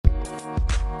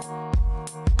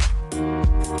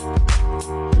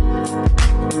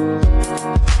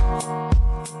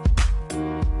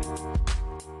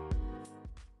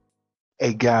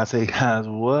Hey guys,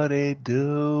 what it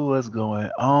do? What's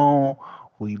going on?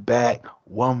 We back,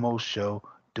 one more show,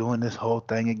 doing this whole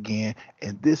thing again.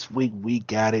 And this week we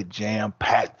got it jam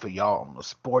packed for y'all on the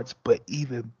sports, but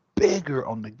even bigger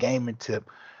on the gaming tip.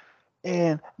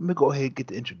 And let me go ahead and get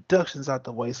the introductions out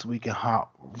the way so we can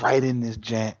hop right in this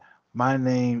jam. My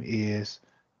name is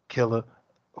Killer.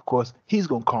 Of course, he's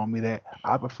gonna call me that.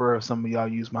 I prefer if some of y'all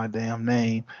use my damn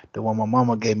name, the one my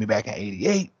mama gave me back in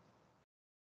 '88.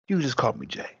 You just call me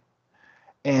Jay.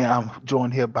 And I'm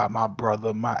joined here by my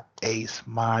brother, my ace,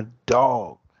 my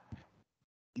dog.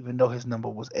 Even though his number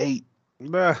was eight,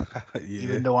 Yeah.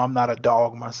 even though I'm not a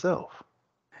dog myself.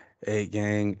 Eight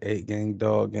gang,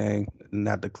 dog gang.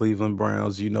 Not the Cleveland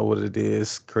Browns. You know what it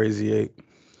is. Crazy eight.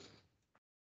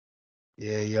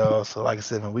 Yeah, y'all. So like I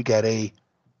said, man, we got a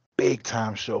big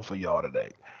time show for y'all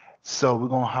today. So we're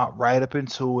gonna hop right up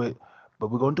into it, but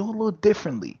we're gonna do it a little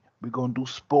differently. We're gonna do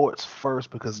sports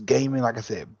first because gaming, like I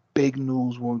said, big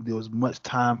news. We won't do as much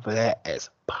time for that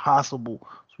as possible.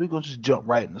 So we're gonna just jump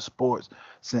right into sports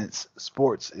since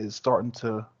sports is starting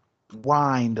to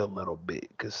wind a little bit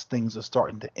because things are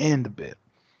starting to end a bit.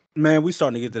 Man, we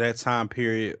starting to get to that time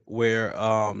period where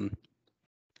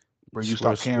Where you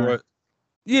where stop caring. sport.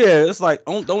 Yeah, it's like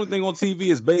the only thing on TV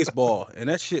is baseball, and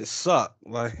that shit suck.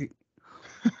 Like,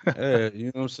 yeah, you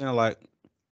know what I'm saying? Like,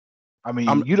 I I'm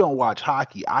mean, you don't watch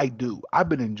hockey. I do. I've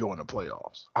been enjoying the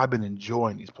playoffs. I've been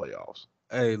enjoying these playoffs.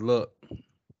 hey, look.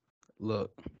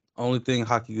 Only thing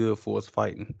hockey good for is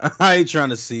fighting. I ain't trying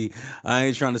to see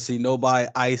nobody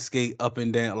ice skate up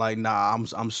and down. Like, nah,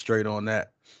 I'm straight on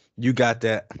that. You got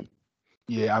that.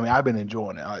 Yeah, I mean, I've been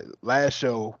enjoying it. Last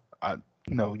show,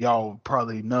 y'all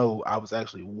probably know I was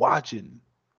actually watching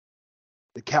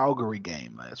the Calgary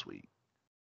game last week,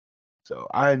 so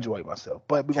I enjoyed myself.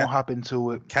 But we're gonna hop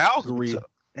into it since we Calgary, took.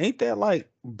 ain't that like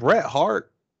Bret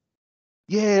Hart?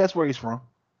 Yeah, that's where he's from,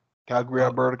 Calgary, Oh,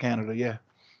 Alberta, Canada. Yeah,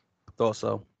 thought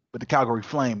so. but the Calgary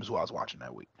Flames is who I was watching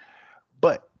that week.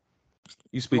 But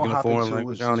You we're gonna speaking a hop foreign into it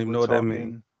language? I don't since even we're know what that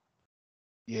means. talking.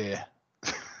 Yeah,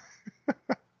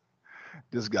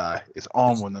 this guy is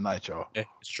on It's one tonight, y'all.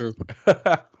 it's true.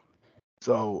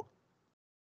 So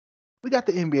we got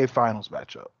the NBA Finals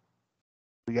matchup.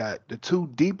 We got the two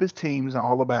deepest teams in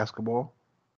all of basketball.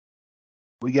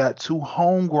 We got two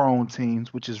homegrown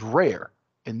teams, which is rare.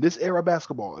 In this era of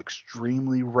basketball,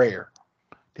 extremely rare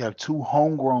to have two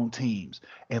homegrown teams.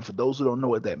 And for those who don't know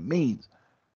what that means,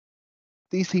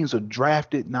 these teams are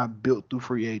drafted, not built through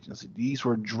free agency. These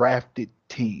were drafted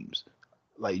teams.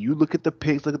 Like you look at the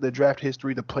picks, look at the draft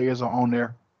history, the players are on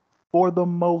there for the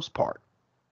most part.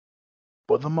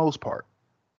 For the most part.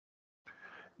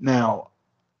 Now,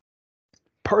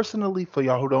 personally, for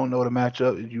y'all who don't know the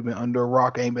matchup, if you've been under a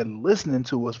rock, ain't been listening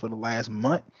to us for the last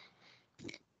month,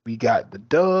 we got the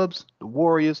Dubs, the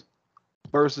Warriors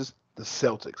versus the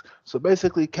Celtics. So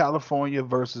basically, California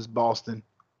versus Boston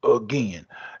again.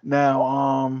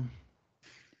 Now,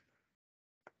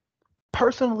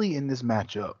 personally, in this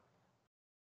matchup,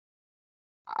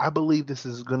 I believe this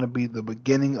is going to be the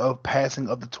beginning of passing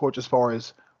of the torch as far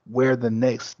as where the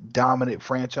next dominant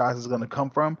franchise is going to come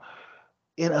from,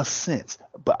 in a sense.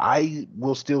 But I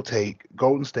will still take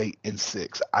Golden State in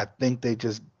six. I think they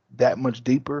just that much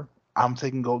deeper. I'm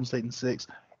taking Golden State in six.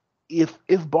 If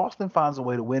Boston finds a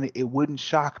way to win it, it wouldn't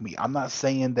shock me. I'm not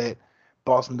saying that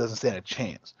Boston doesn't stand a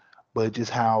chance, but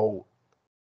just how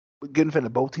given that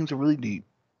both teams are really deep,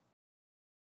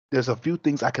 there's a few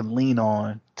things I can lean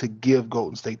on to give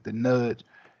Golden State the nudge,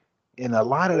 and a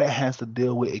lot of that has to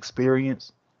deal with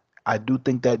experience. I do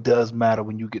think that does matter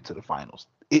when you get to the finals.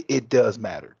 It does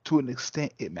matter to an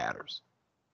extent. It matters.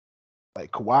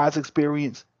 Like Kawhi's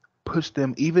experience pushed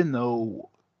them, even though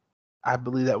I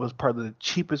believe that was probably the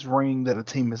cheapest ring that a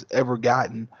team has ever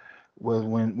gotten was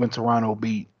when Toronto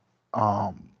beat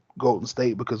Golden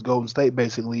State because Golden State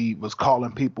basically was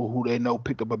calling people who they know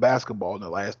picked up a basketball in the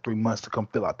last 3 months to come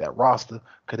fill out that roster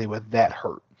because they were that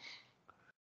hurt.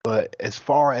 But as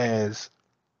far as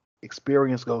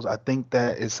experience goes, I think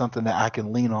that is something that I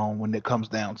can lean on when it comes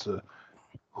down to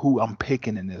who I'm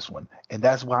picking in this one, and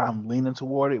that's why I'm leaning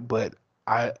toward it. But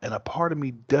a part of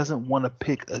me doesn't want to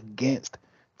pick against,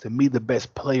 to me, the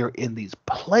best player in these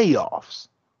playoffs,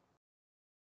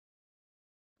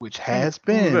 which has Who's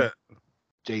been that?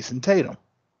 Jason Tatum.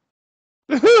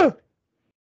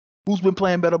 Who's been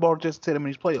playing better ball than Jason Tatum in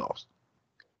these playoffs?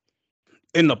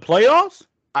 In the playoffs?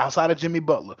 Outside of Jimmy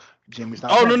Butler. Jimmy's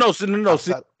not Oh no playing. no no no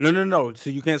see Outside, no no no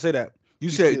see you can't say that. You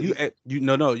he said still you he you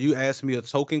no no you asked me a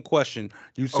token question.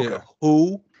 You said okay.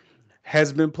 who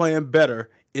has been playing better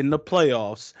in the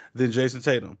playoffs than Jason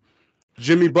Tatum?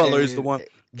 Jimmy Butler is the And one.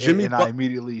 Jimmy And I Butler.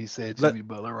 immediately said Let Jimmy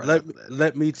Butler right let after me that.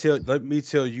 let me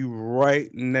tell you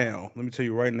right now. Let me tell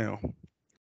you right now.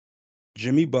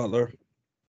 Jimmy Butler,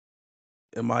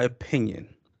 in my opinion,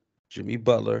 Jimmy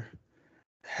Butler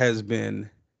has been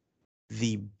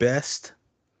the best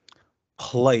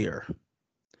player,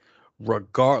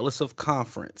 regardless of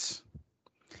conference,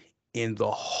 in the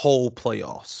whole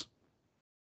playoffs.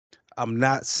 I'm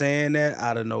not saying that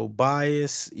out of no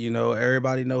bias.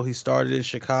 Everybody know he started in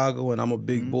Chicago, and I'm a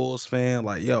big Mhm. Bulls fan.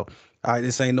 Like, yo, all right,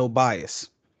 this ain't no bias.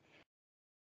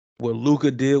 What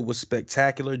Luca did was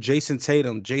spectacular. Jason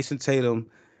Tatum,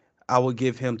 I would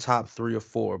give him top 3 or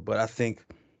 4, but I think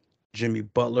Jimmy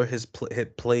Butler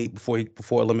had played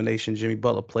before elimination. Jimmy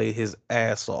Butler played his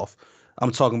ass off.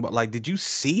 I'm talking about, like, did you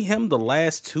see him the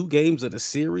last 2 games of the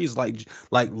series? Like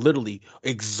literally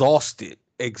exhausted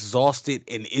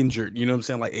and injured. You know what I'm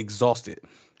saying? Like exhausted.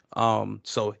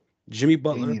 So Jimmy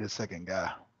He Butler, need a second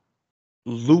guy.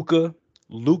 Luca,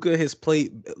 Luca has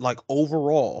played, like,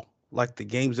 overall, like the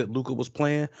games that Luca was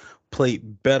playing,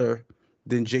 played better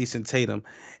than Jason Tatum.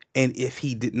 And if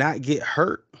he did not get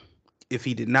hurt,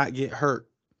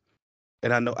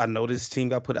 and I know his team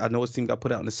got put out in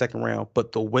the second round,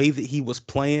 but the way that he was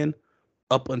playing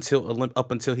up until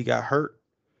he got hurt,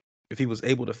 if he was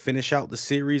able to finish out the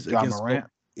series John against Morant.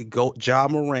 Ja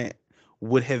Morant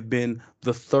would have been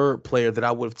the third player that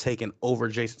I would have taken over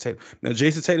Jason Tatum. Now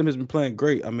Jason Tatum has been playing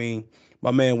great. I mean,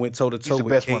 my man went toe to He's toe the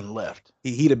with best K. one left.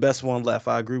 He the best one left.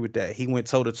 I agree with that. He went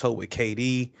toe to toe with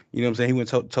KD. You know what I'm saying? He went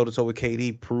toe to toe with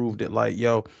KD, proved it. Like,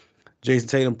 yo, Jason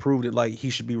Tatum proved it. Like, he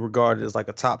should be regarded as like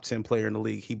a top 10 player in the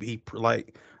league.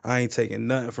 Like, I ain't taking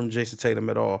nothing from Jason Tatum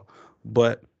at all.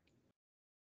 But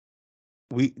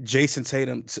we Jason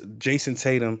Tatum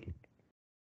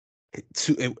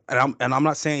and I'm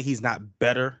not saying he's not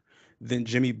better than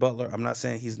Jimmy Butler. I'm not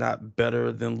saying he's not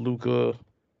better than Luca.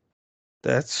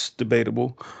 That's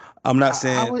debatable. I'm not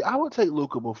saying I would take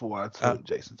Luca before I uh, took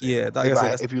Jason Tatum yeah, like I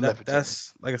said, if you left it to me.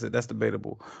 that's like I said, that's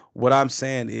debatable. What I'm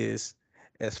saying is,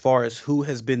 as far as who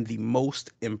has been the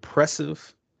most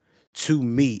impressive, to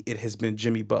me, it has been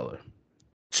Jimmy Butler.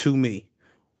 To me,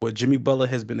 what Jimmy Butler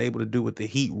has been able to do with the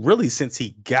Heat, really since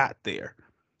he got there.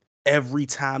 Every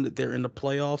time that they're in the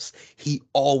playoffs, he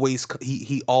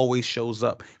always shows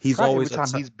up. He's Not every always a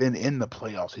time t- he's been in the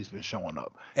playoffs, he's been showing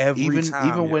up. every Even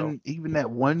time, yo. even that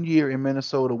one year in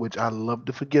Minnesota, which I love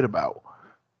to forget about,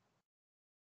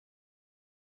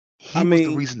 I he was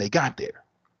the mean, reason they got there.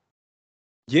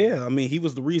 yeah, I mean, he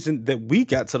was the reason that we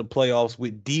got to the playoffs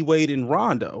with D Wade and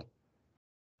Rondo.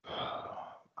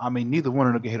 I mean, neither one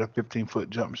of them can hit a 15-foot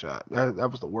jump shot.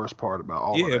 That was the worst part about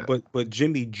all of Yeah, that. but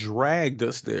Jimmy dragged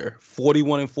us there.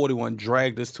 41-41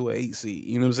 dragged us to an 8 seed.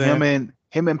 You know what I'm saying?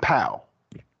 Him and Powell.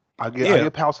 I Yeah.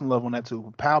 give Powell some love on that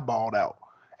too. Powell balled out.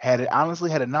 Had it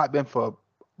not been for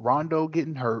Rondo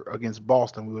getting hurt against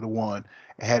Boston, we would have won.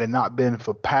 Had it not been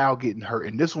for Powell getting hurt,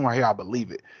 and this one right here, I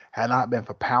believe it. Had not been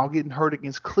for Powell getting hurt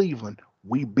against Cleveland,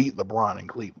 we beat LeBron in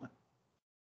Cleveland.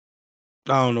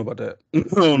 I don't know about that. I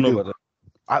don't We know do. about that.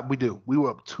 We do. We were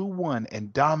up 2-1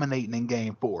 and dominating in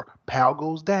game four. Powell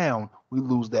goes down, we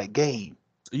lose that game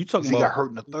So you because talking he got about, hurt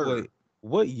in the third. wait,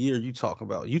 what year you talking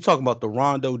about? You talking about the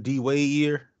Rondo D Wade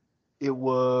year? It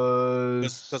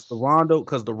Because the was Rondo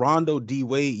D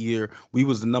Wade year, we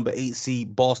was the number 8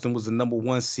 seed. Boston was the number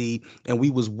 1 seed, and we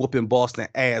was whooping Boston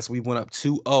ass. We went up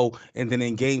 2-0, and then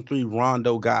in game three,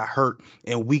 Rondo got hurt,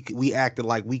 and we acted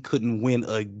like we couldn't win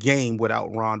a game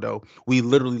without Rondo. We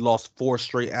literally lost 4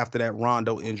 straight after that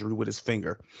Rondo injury with his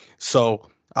finger. So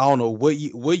I don't know what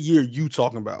year you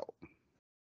talking about.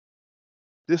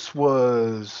 this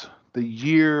was the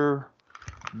year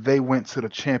they went to the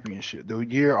championship. The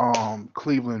year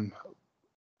Cleveland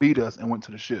beat us and went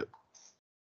to the ship.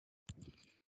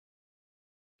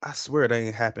 I swear that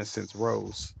ain't happened since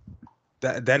Rose.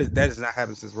 That is not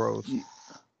happened since Rose.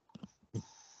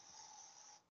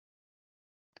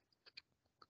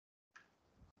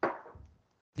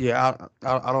 Yeah,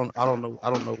 I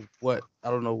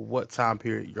don't know what time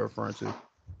period you're referring to.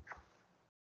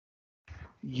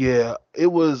 Yeah, it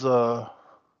was God,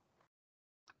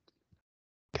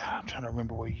 I'm trying to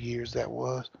remember what years that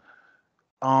was.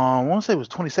 I want to say it was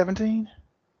 2017.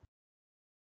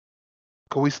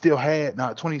 Cause we still had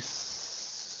not 20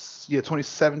 yeah,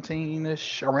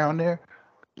 2017ish around there.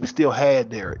 We still had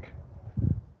Derek.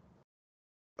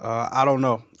 I don't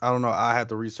know. I don't know. I have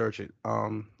to research it.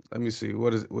 Let me see.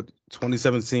 What is it? What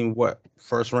 2017? What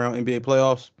first round NBA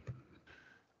playoffs?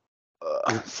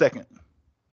 Is it, Second.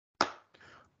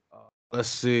 let's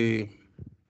see.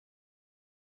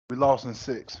 We lost in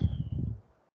six.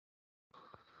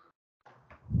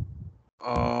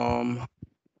 Um,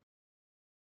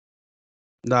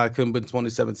 Nah, it couldn't be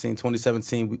 2017.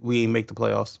 2017, we ain't make the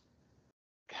playoffs.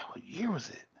 God, what year was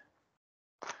it?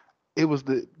 It was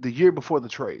the year before the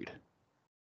trade.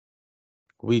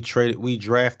 We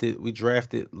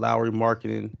drafted Lowry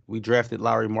Marketing. We drafted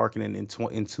Lowry Marketing in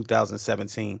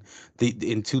 2017.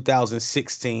 In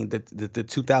 2016, the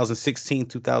 2016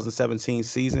 2017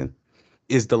 season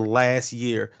is the last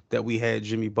year that we had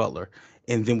Jimmy Butler.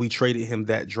 And then we traded him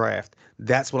that draft.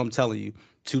 That's what I'm telling you.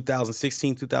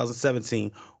 2016,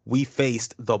 2017, we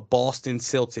faced the Boston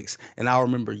Celtics. And I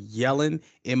remember yelling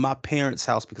in my parents'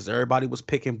 house because everybody was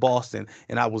picking Boston.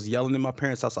 And I was yelling in my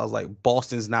parents' house. I was like,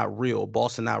 Boston's not real.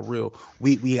 Boston not real.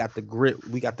 We got the grit.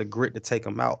 We got the grit to take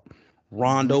them out.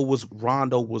 Hmm.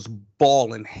 Rondo was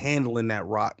balling, handling that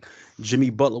rock. Jimmy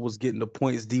Butler was getting the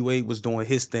points. D Wade was doing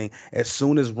his thing. As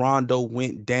soon as Rondo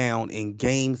went down in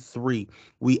Game 3,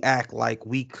 We act like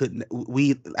we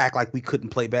couldn't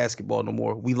play basketball no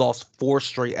more. We lost four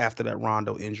straight after that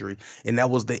Rondo injury, and that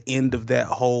was the end of that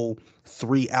whole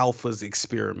three alphas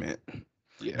experiment.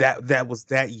 Yeah, That was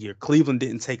that year. Cleveland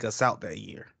didn't take us out that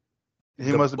year.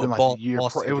 it must have been like the year. It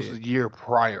Boston was did. the year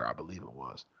prior, I believe it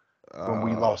was, when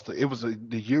we Uh, lost. It was the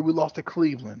year we lost to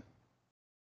Cleveland.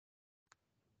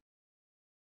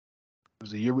 It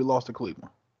was the year we lost to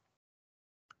Cleveland.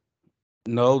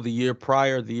 no, the year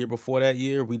prior, the year before that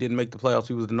year, we didn't make the playoffs.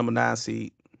 We was the number 9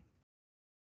 seed.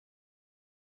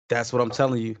 That's what I'm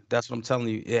telling you. That's what I'm telling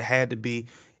you. It had to be.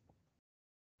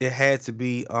 It had to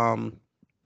be.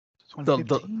 The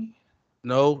 2015.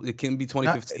 no, it can be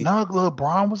Not 2015. none of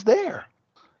LeBron was there.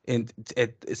 And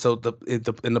so in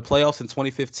the playoffs in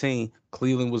 2015,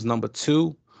 Cleveland was number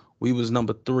 2, we was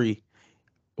number 3.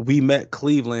 We met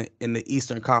Cleveland in the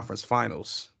Eastern Conference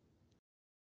Finals.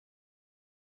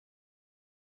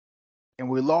 And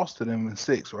we lost to them in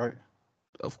 6, right?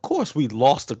 Of course, we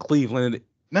lost to Cleveland.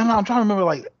 No, no, I'm trying to remember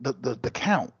like the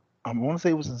count. I want to say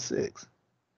it was in 6,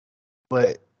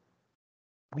 but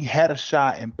we had a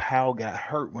shot and Powell got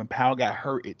hurt. When Powell got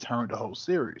hurt, it turned the whole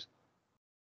series.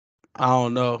 I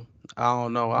don't know. I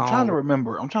don't know. I'm trying I to don't.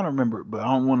 remember. I'm trying to remember, but I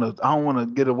don't want to. I don't want to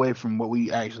get away from what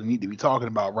we actually need to be talking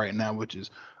about right now, which is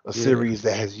a Yeah, series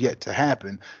that has yet to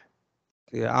happen.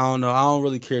 yeah. I don't know. I don't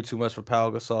really care too much for Pau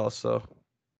Gasol. So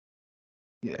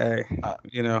Yeah, hey, uh,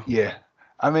 you know. yeah.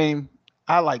 I mean,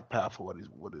 I like Powell for what he's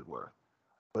worth,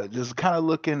 but just kind of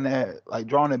looking at like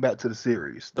drawing it back to the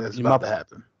series that's You my about to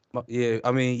happen. Yeah,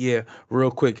 I mean, yeah,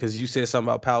 real quick, because you said something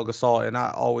about Pau Gasol, and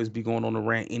I always be going on the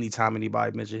rant anytime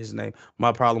anybody mention his name.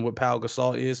 My problem with Pau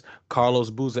Gasol is Carlos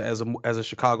Boozer as a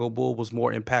Chicago Bull was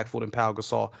more impactful than Pau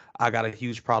Gasol. I got a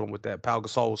huge problem with that. Pau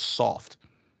Gasol was soft,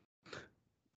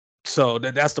 so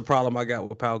that's the problem I got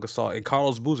with Pau Gasol. And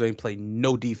Carlos Boozer ain't played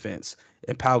no defense,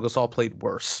 and Pau Gasol played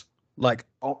worse. Like,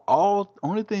 All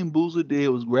only thing Boozer did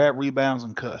was grab rebounds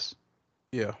and cuss.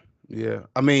 yeah, yeah.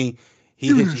 I mean,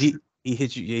 he hit he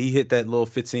hit you. Yeah, he hit that little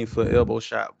 15-foot elbow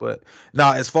shot. But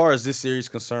now, as far as this series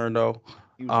concerned, though,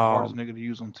 He was the hardest um, nigga to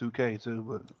use on 2K too,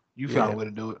 but you found yeah. a way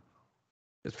to do it.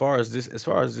 As far as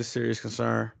this series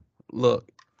concerned, look,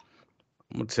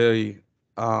 I'm gonna tell you,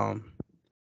 um,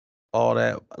 all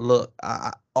that look,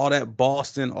 all that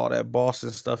Boston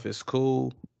stuff is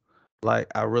cool. Like,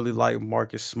 I really like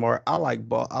Marcus Smart. I like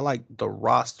the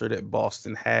roster that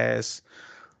Boston has.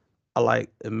 I like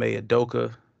Ime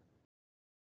Udoka.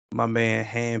 My man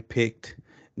handpicked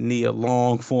Nia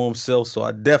Long for himself, so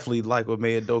I definitely like Ime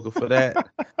Udoka for that.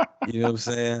 You know what I'm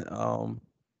saying?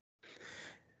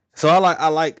 So I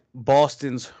like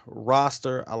Boston's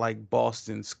roster. I like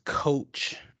Boston's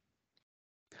coach.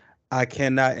 I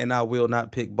cannot and I will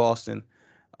not pick Boston.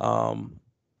 Um,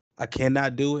 I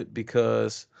cannot do it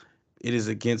because it is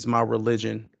against my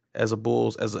religion as a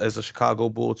Bulls as a Chicago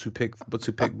Bull to pick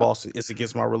Boston. It's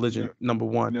against my You religion. know, Number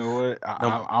you one. know what?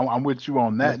 Number I'm with you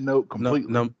on no, that note no,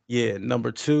 completely. no, yeah.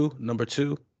 Number two.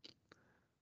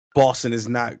 Boston is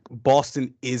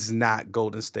not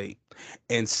Golden State.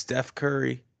 And Steph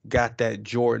Curry got that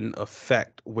Jordan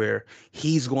effect where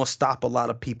he's going to stop a lot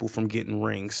of people from getting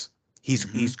rings.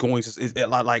 Hmm. He's going to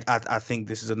like I think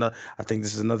this is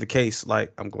another case.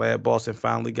 Like, I'm glad Boston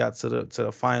finally got to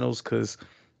the finals because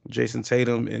Jason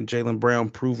Tatum and Jalen Brown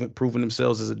proving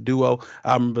themselves as a duo.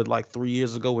 I remember like 3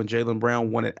 years ago when Jalen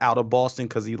Brown wanted out of Boston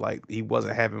because he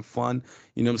wasn't having fun.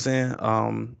 You know what I'm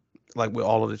saying? Like, with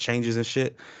all of the changes and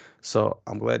shit. So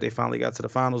I'm glad they finally got to the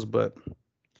finals. But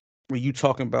when you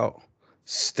talking about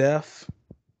Steph,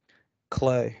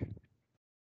 Clay,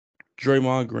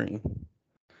 Draymond Green,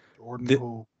 Jordan th-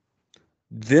 Poole.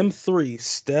 them three,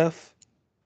 Steph,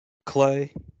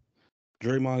 Clay,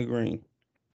 Draymond Green,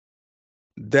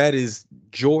 that is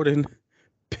Jordan,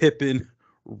 Pippen,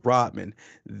 Rodman.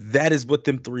 That is what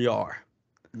them three are.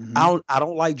 Mm-hmm. I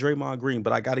don't like Draymond Green,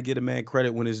 but I got to get a man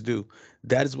credit when it's due.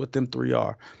 That is what them three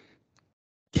are.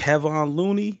 Kevon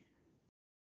Looney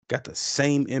got the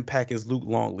same impact as Luke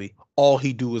Longley. All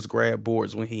he do is grab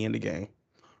boards when he in the game.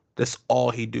 That's all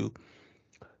he do.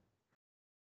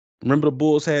 Remember the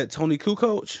Bulls had Tony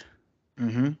Kukoc?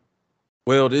 Mm-hmm.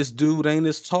 Well, this dude ain't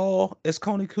as tall as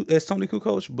Tony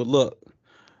Kukoc, but look,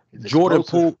 He's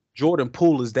explosive. Jordan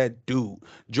Poole is that dude.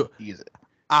 He's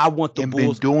I want the and been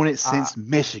Bulls. doing it I, since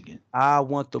Michigan. I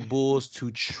want the Bulls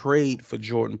to trade for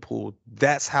Jordan Poole.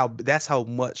 That's how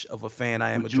much of a fan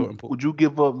I am of Jordan Poole. Would you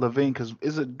give up Levine? Because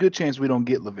it's a good chance we don't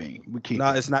get Levine. We keep No,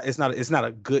 him. it's not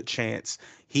a good chance.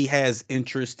 He has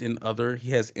interest in other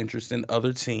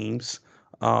teams.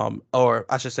 Or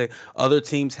I should say other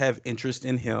teams have interest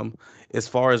in him. As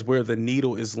far as where the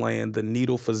needle is laying, the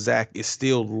needle for Zach is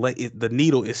still the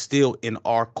needle is still in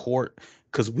our court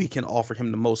because we can offer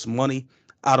him the most money.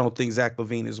 I don't think Zach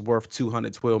LaVine is worth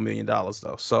 $212 million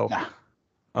though. Nah,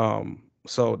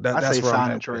 So I say that's where I'm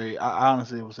sign and at with it. trade. I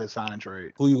honestly would say sign and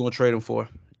trade. Who you gonna trade him for?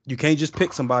 You can't just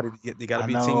pick somebody to get. They got to I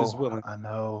be a team that's know, willing. I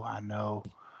know,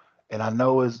 and I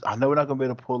know we're not gonna be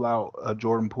able to pull out a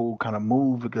Jordan Poole kind of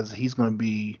move because he's gonna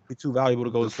be He's too valuable to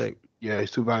the Golden State. yeah,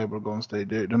 he's too valuable to Golden State.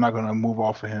 They're not gonna move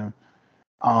off of him.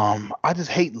 I just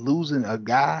hate losing a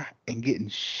guy and getting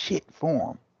shit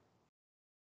for him.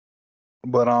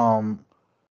 But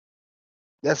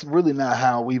that's really not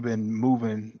how we've been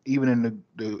moving. Even in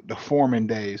the Foreman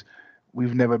days,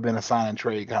 we've never been a sign and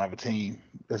trade kind of a team.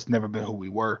 That's never been who we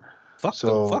were. Fuck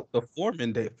So the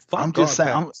Foreman day. I'm Fuck just guard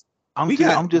saying. packs. I'm We just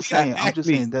got I'm we just got saying. I'm just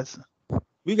Acme. saying that's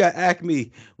We got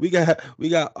Acme. We got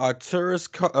Arturas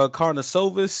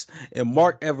Karnasovas and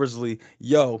Mark Eversley.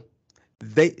 Yo,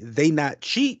 they not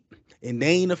cheap and they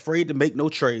ain't afraid to make no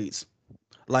trades.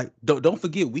 Like don't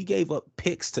forget we gave up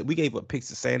picks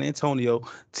to San Antonio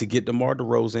to get DeMar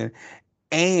DeRozan,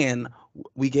 and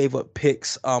we gave up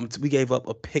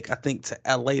a pick I think to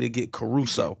LA to get to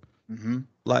get. Caruso. Hmm.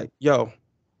 Like yo,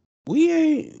 we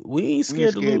ain't We ain't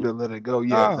scared to scared lose. to let it go.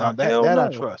 Yeah, now Ah, hell that I no.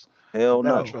 trust. Hell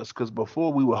That I no. trust. Because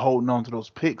before we were holding on to those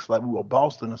picks like we were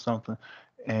Boston or something,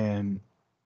 and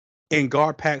And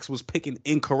guard packs was picking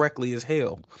incorrectly as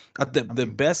hell. I The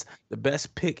mean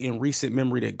best pick in recent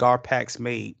memory that guard packs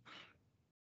made,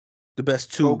 the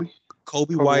best two, Kobe,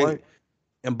 Kobe Kobe White White,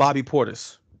 and Bobby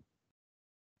Portis.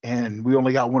 and we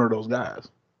only got one of those guys.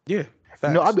 Yeah,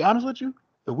 I'll facts. be honest with you.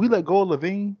 If we let go of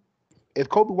Levine, if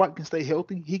Kobe White can stay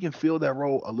healthy, he can fill that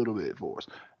role a little bit for us.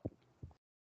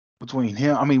 Between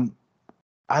him, I mean,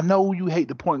 I know you hate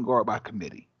the point guard by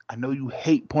committee. I know you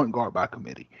hate point guard by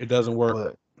committee, It doesn't work.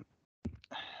 but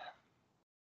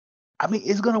I mean,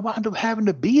 it's gonna wind up having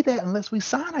to be that unless we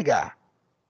sign a guy.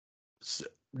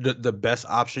 The best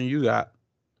option you got,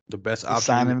 the best It's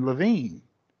option you signing Levine,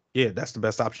 yeah, that's the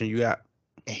best option you got.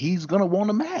 and he's gonna want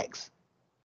a max.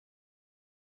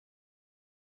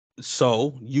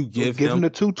 So you So give give him him the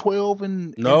 212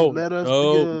 and no, let us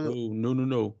be no, a. no, no, no,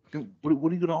 no.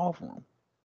 What are you gonna offer him?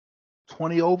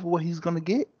 20 over what he's gonna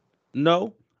get?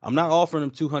 No, I'm not offering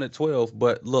him 212,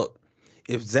 but look,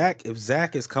 if Zach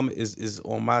is coming is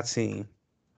on my team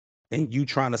and you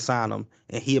trying to sign him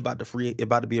and he about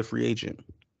to be a free agent,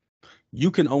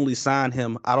 you can only sign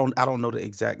him. I don't know the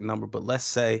exact number, but let's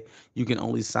say you can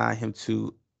only sign him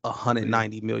to Yeah,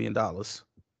 $190 million.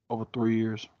 over 3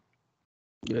 years.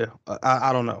 Yeah,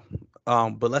 I don't know.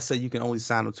 But let's say you can only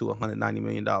sign him to $190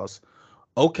 million.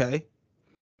 Okay,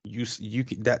 you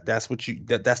can that's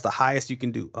the highest you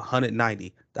can do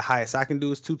 190. The highest I can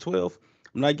do is 212.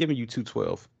 I'm not giving you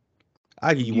 212.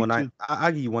 I give You you give one nine. two.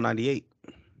 I give you 198.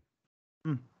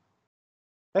 Hmm,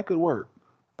 that could work.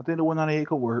 I think the 198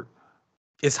 could work.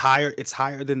 It's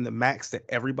higher than the max that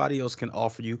everybody else can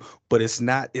offer you, but it's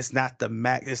not the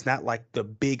max. It's not like the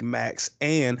big max.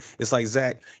 And it's like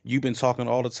Zach, you've been talking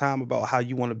all the time about how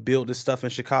you want to build this stuff in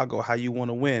Chicago, how you want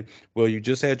to win. Well, you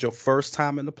just had your first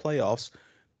time in the playoffs.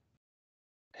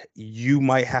 You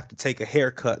might have to take a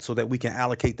haircut so that we can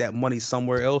allocate that money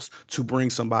somewhere else to bring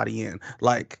somebody in.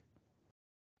 Like,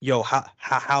 yo,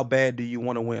 how bad do you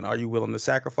want to win? Are you willing to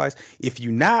sacrifice? If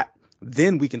you not,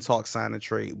 then we can talk sign and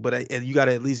trade. But you got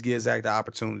to at least give Zach the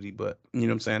opportunity. But you know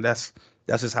what I'm saying? That's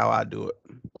just how I do it.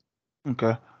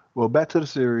 Okay. Well, back to the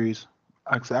series.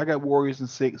 Like I said, I got Warriors in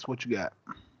 6. What you got?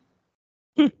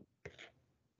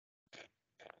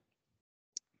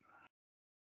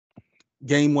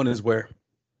 Game one is where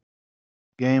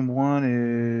Game one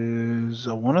is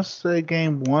I want to say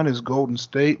game one is Golden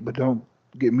State, but don't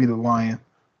get me the lion.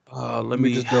 let me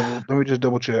Let me just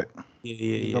double check. yeah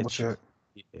yeah Just yeah double check.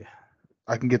 yeah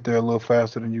I can get there a little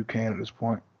faster than you can at this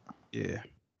point. yeah.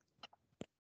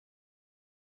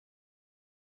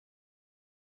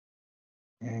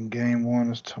 And game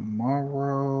 1 is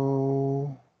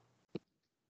tomorrow.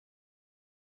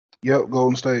 Yep,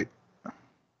 Golden State.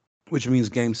 Which means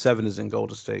game 7 is in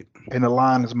Golden State. And the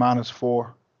line is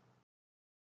 -4.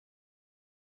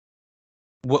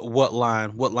 What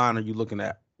line? What line are you looking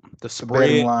at? The The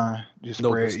betting spread? line. Just No,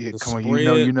 spread. Yeah, the come on.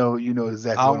 You know, spread.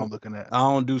 exactly I what I'm don't looking at. I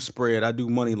don't do spread. I do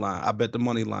money line. I bet the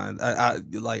money line. I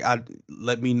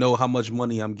let me know how much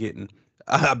money I'm getting.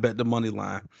 I bet the money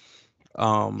line.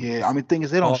 Yeah, I mean, thing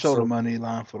is, they don't show the Also, money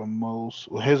line for the most.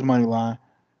 Well, his money line.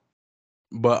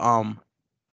 but all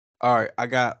right, I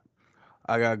got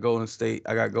Golden State.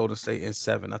 I got Golden State in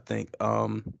 7. I think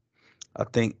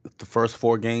the first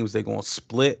 4 games they're gonna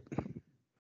split.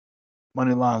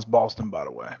 Money line's Boston, by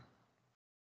the way.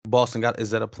 Boston got is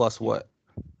that a plus Yeah, what?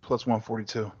 plus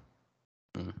 142.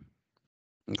 Mm,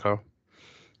 okay.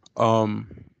 Um,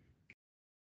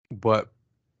 but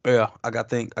yeah, I got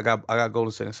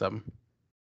Golden State in 7.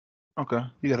 Okay,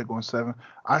 you got to go in 7.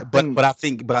 I But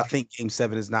think. I think game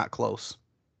 7 is not close.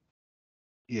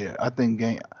 Yeah, I think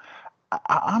game.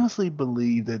 I honestly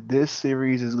believe that this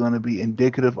series is going to be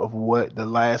indicative of what the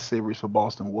last series for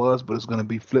Boston was, but it's going to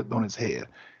be flipped on its head,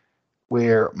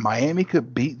 where Miami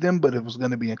could beat them, but it was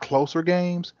going to be in closer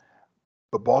games.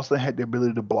 But Boston had the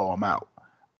ability to blow them out.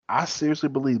 I seriously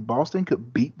believe Boston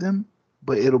could beat them,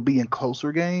 but it'll be in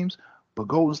closer games. But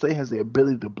Golden State has the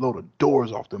ability to blow the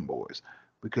doors off them boys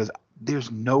because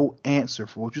there's no answer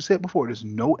for what you said before. There's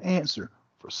no answer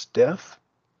for Steph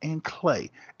and Clay.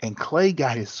 And Clay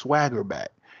got his swagger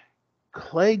back.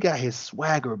 Clay got his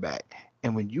swagger back.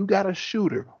 And when you got a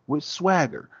shooter with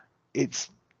swagger,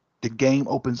 it's the game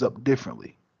opens up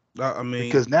differently. I mean,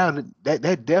 Because now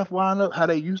that death lineup, how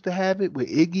they used to have it with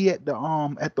Iggy at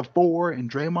the 4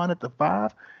 and Draymond at the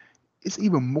 5, it's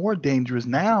even more dangerous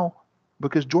now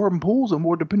because Jordan Poole's a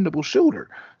more dependable shooter.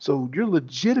 So you're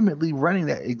legitimately running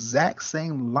that exact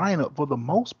same lineup for the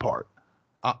most part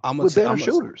I'm gonna with tell better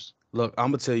shooters. look. I'm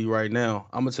gonna tell you right now.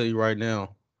 I'm gonna tell you right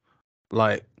now.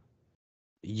 Like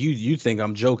you think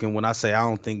I'm joking when I say I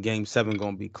don't think game 7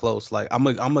 gonna be close. Like I'm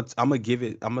gonna give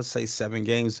it. I'm gonna say 7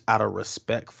 games out of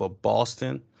respect for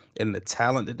Boston and the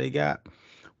talent that they got.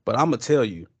 But I'm gonna tell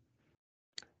you,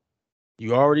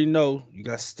 you already know you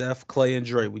got Steph, Clay, and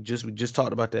Dre. We just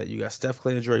talked about that. You got Steph,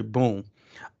 Clay, and Dre. Boom.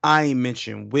 I ain't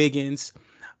mentioned Wiggins.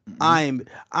 Mm-hmm.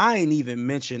 I ain't even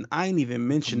mentioned the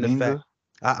Kaminga. fact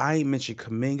I ain't mentioned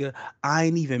Kaminga. I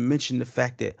ain't even mentioned the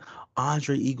fact that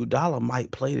Andre Iguodala might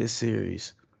play this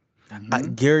series.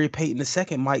 Mm-hmm. Gary Payton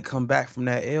II might come back from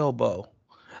that elbow.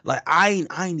 Like I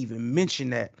ain't even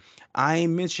mentioned that. I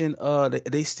ain't mentioned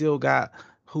they still got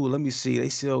who? Let me see. They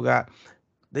still got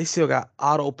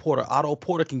Otto Porter. Otto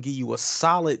Porter can give you a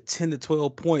solid 10 to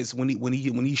 12 points when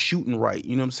he's shooting right.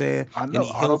 You know what I'm saying? I And know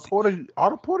he healthy.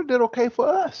 Otto Porter did okay for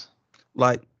us.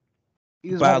 Like He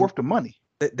just by weren't worth the money.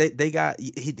 they got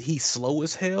he's slow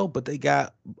as hell, but they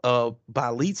got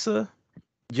Balitza.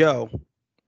 Yo,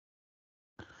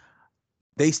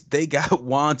 they got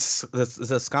Juan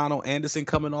Zascano Anderson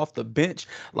coming off the bench.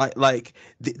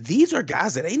 These are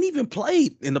guys that ain't even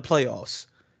played in the playoffs.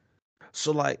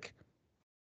 So like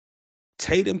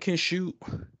Tatum can shoot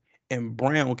and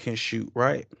Brown can shoot,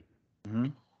 right? Mm-hmm.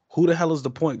 Who the hell is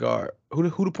the point guard? Who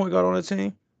the point guard on the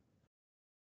team?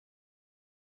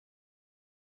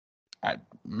 I,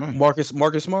 mm,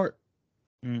 Marcus Smart.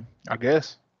 I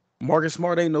guess. Marcus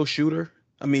Smart ain't no shooter.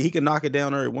 I mean, he can knock it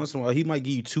down every once in a while. He might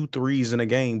give you 2 threes in a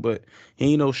game, but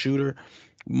he ain't no shooter.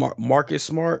 Marcus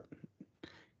Smart,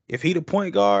 if he the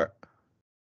point guard,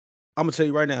 I'm gonna tell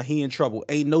you right now, he in trouble.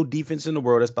 Ain't no defense in the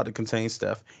world that's about to contain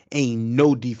Steph. Ain't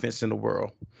no defense in the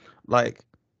world. Like,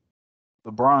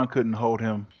 LeBron couldn't hold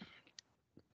him.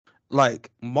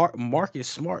 Marcus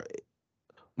Smart,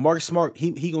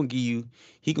 he gonna give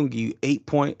you 8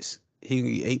 points. He gonna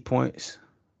give you 8 points.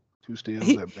 2 steals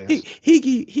at best. He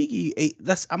give you 8.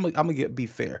 That's I'm gonna get be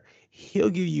fair. He'll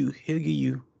give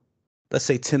you let's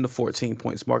say 10 to 14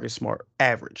 points. Marcus Smart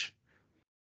average.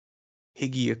 He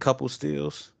give you a couple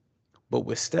steals, but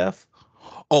with Steph,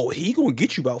 oh, he gonna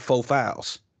get you about 4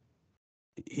 fouls.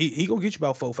 He gonna get you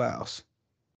about 4 fouls.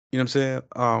 You know what I'm saying?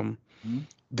 Mm-hmm.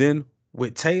 Then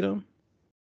with Tatum,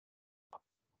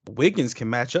 Wiggins can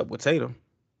match up with Tatum.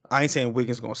 I ain't saying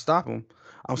Wiggins gonna stop him.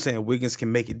 I'm saying Wiggins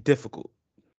can make it difficult.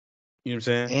 You know what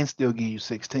I'm saying? And still give you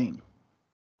 16.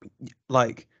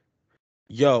 Like,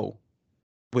 yo,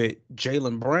 with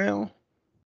Jalen Brown,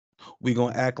 we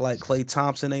gonna act like Klay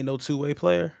Thompson ain't no 2-way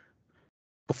player.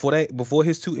 Before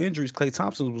his 2 injuries, Klay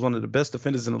Thompson was one of the best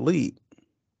defenders in the league.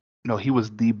 No, he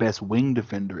was the best wing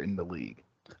defender in the league.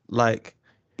 Like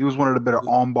He was one of the better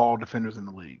on-ball defenders in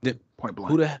the league. the, Point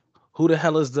who blank. the Who the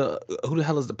hell is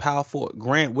the power forward?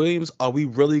 Grant Williams? Are we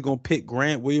really gonna pick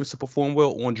Grant Williams to perform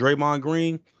well on Draymond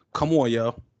Green? Come on,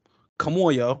 yo. Come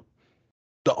on, yo.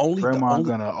 The only the Draymond only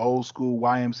gonna old school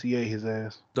YMCA his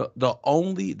ass. the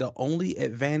only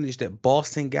advantage that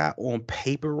Boston got on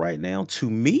paper right now to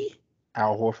me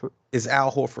Al Horford. is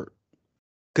Al Horford.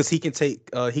 Because he can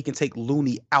take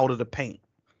Looney out of the paint.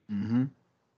 Mm-hmm.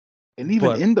 And even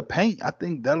But in the paint, I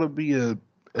think that'll be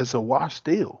it's a wash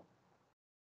still.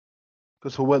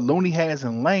 Because for what Looney has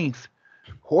in length,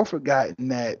 Horford got in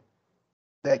that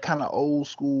kind of old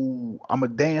school. I'ma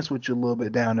dance with you a little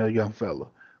bit down there, young fella.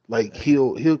 Like he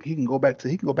can go back to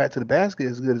the basket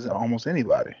as good as almost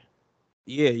anybody.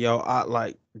 yeah, yo, I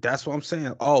like that's what I'm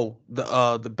saying. Oh,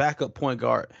 the backup point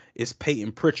guard is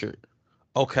Peyton Pritchard.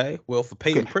 Okay, well for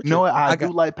Okay, Peyton you know Pritchard, what? I I do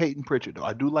got like Peyton Pritchard though.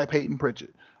 I do like Peyton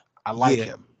Pritchard. I like yeah,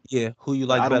 him, yeah. Who you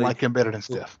but like I don't better? like him better than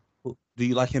Who, Steph. do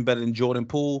you like him better than Jordan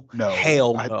Poole? No,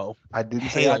 Hell no, I didn't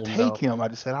say I hell take no. him. I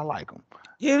just said I like him.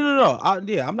 Yeah, no, no.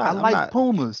 Yeah, I I'm like not.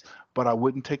 Pumas, but I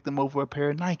wouldn't take them over a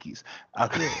pair of Nikes. Yeah.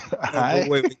 Okay, No, but alright?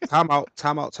 wait. Time out.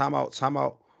 Time out. Time out. Time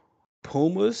out.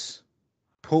 Pumas,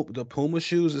 the Puma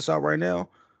shoes that's out right now.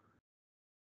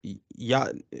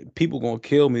 Y'all, people gonna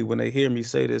kill me when they hear me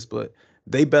say this, but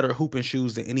they better hooping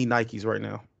shoes than any Nikes right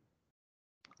now.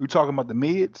 We talking about the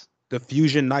mids? The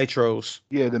Fusion Nitros.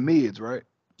 Yeah, the mids, right?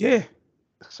 Yeah,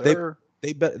 they Sir.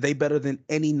 they better than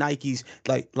any Nikes.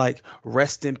 Like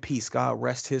rest in peace, God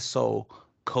rest his soul,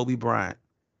 Kobe Bryant.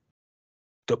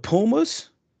 The Pumas,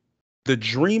 the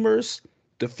Dreamers,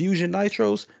 the Fusion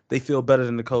Nitros, they feel better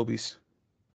than the Kobe's.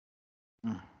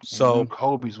 And them So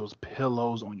Kobe's was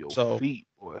pillows on your so feet,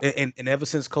 boy. and ever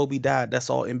since Kobe died, that's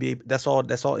all NBA. That's all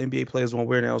NBA players want to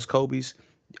wear now is Kobe's.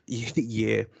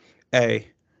 Yeah. Hey,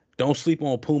 don't sleep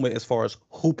on Puma as far as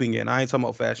hooping in. I ain't talking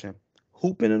about fashion.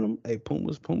 Hooping in them. Hey,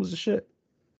 Puma's the shit.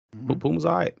 Mm-hmm. Puma's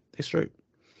all right. They straight.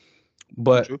 True,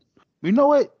 But true. You know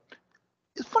what?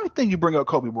 It's a funny thing you bring up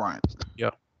Kobe Bryant.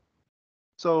 yeah.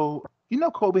 So,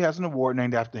 Kobe has an award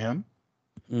named after him,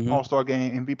 Mm-hmm. All-Star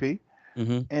Game MVP.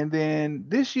 Mm-hmm. And then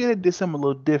this year they did something a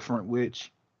little different,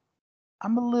 which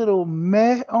I'm a little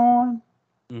meh on.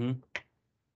 Mm-hmm.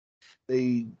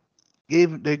 They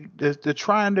they're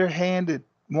trying their hand at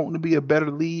wanting to be a better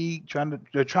league,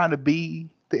 they're trying to be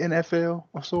the NFL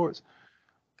of sorts,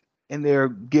 and they're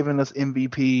giving us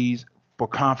MVPs for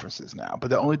conferences now, but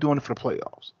they're only doing it for the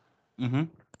playoffs. Mm-hmm.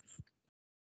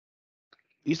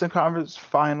 Eastern Conference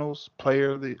Finals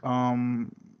player of the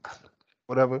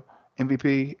whatever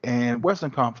MVP and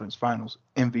Western Conference Finals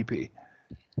MVP,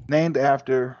 named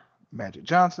after Magic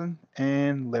Johnson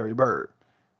and Larry Bird.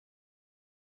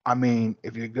 I mean,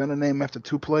 if you're gonna name after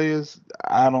two players,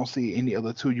 I don't see any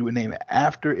other two you would name it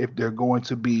after if they're going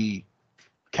to be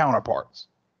counterparts.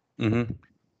 Mm-hmm.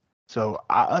 So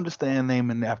I understand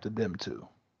naming after them too.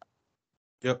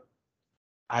 Yep.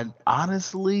 I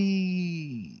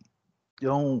honestly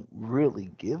don't really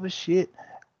give a shit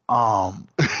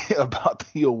about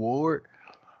the award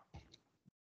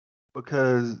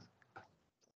because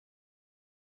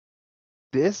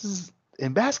this is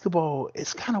in basketball,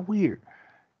 it's kind of weird.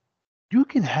 You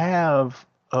can have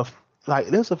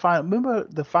there's a final. Remember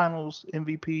the finals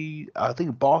MVP? I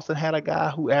think Boston had a guy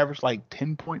who averaged like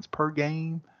 10 points per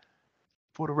game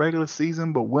for the regular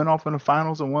season, but went off in the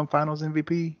finals and won Finals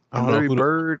MVP. I And don't know Larry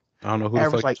Bird I don't know who the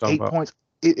averaged fuck you're like talking eight about. points.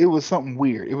 It was something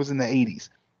weird. It was in the 80s.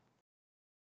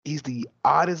 He's the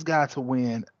oddest guy to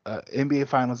win NBA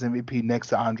Finals MVP next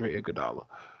to Andre Iguodala.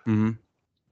 Mm-hmm.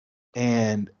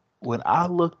 And when I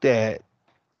looked at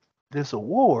this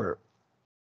award,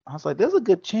 I was like, there's a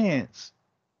good chance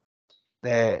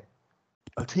that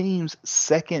a team's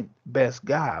second best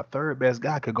guy, third best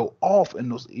guy, could go off in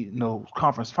those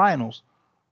conference finals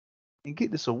and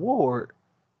get this award.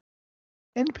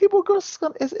 And people go,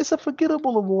 it's a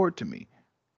forgettable award to me.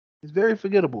 It's very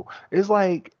forgettable. It's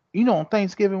like on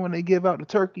Thanksgiving when they give out the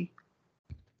turkey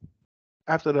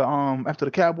after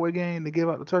the Cowboy game, they give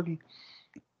out the turkey.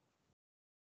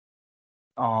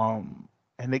 And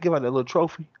they give out that little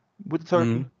trophy with the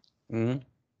turkey. Mm-hmm. Mm-hmm.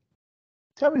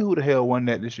 Tell me who the hell won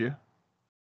that this year?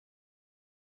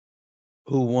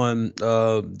 Who won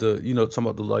the talking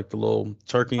about the little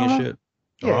turkey and Uh-huh. shit?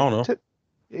 Oh, I Yeah, don't know.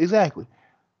 exactly.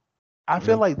 I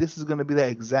feel Yeah. like this is going to be that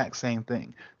exact same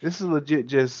thing. This is legit.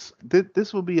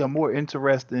 This will be a more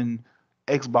interesting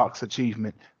Xbox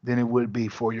achievement than it would be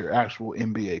for your actual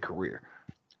NBA career.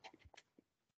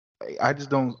 I just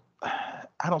don't.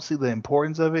 I don't see the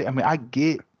importance of it. I mean, I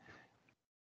get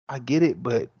it,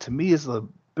 but to me, it's a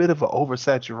bit of an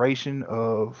oversaturation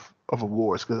of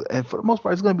awards. And for the most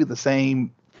part, it's going to be the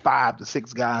same 5 to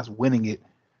 6 guys winning it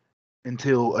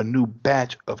until a new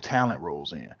batch of talent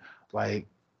rolls in. Like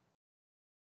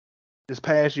this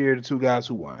past year, the two guys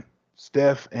who won,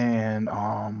 Steph and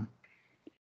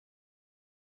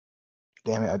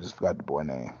damn it, I just forgot the boy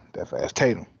name that fast.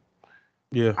 Tatum.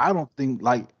 Yeah, I don't think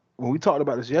like when we talked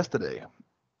about this yesterday,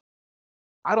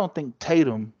 I don't think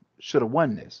Tatum should have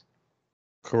won this.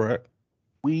 correct.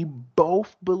 We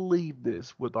both believe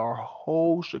this with our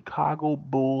whole Chicago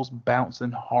Bulls bouncing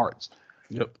hearts.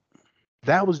 Yep.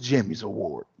 That was Jimmy's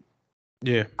award.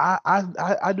 Yeah.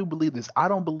 I do believe this. I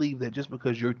don't believe that just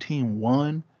because your team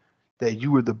won that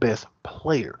you were the best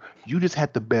player. You just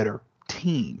had the better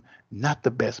team, not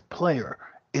the best player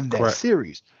in that Correct.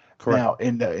 series. Correct. Now,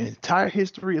 in the entire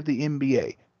history of the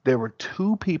NBA, there were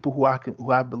two people who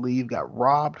I believe got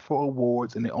robbed for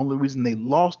awards, and the only reason they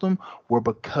lost them were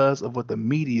because of what the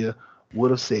media would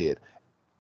have said.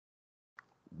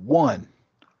 One,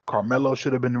 Carmelo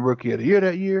should have been the rookie of the year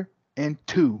that year, and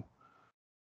two,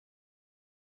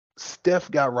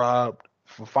 Steph got robbed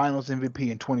for Finals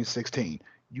MVP in 2016.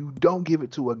 You don't give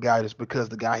it to a guy just because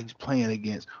the guy he's playing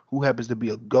against, who happens to be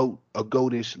a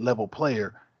goatish level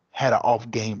player, had an off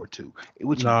game or two,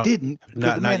 which he No, didn't because the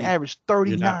not man you. averaged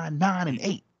You're not. 39, 9, You, and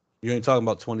 8. you ain't talking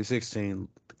about 2016.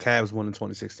 The Cavs won in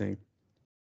 2016.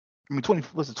 I mean, 20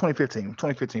 was it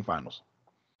 2015 Finals.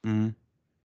 Mm-hmm.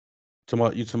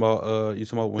 You talking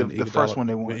about when The first Iguodala one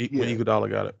they won. when Yeah, Iguodala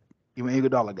got it. even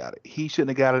Iguodala got it. He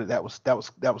shouldn't have got it. That was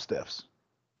Steph's.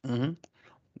 Mm-hmm.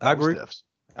 I That was agree. Steph's.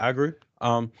 I agree.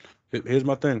 Here's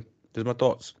my thing. Here's my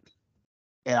thoughts.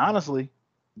 And honestly,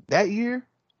 that year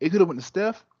it could have went to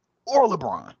Steph or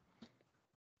LeBron.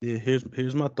 Yeah,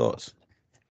 here's my thoughts.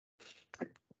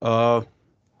 Uh,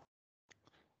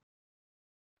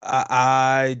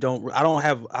 I don't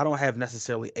have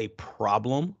necessarily a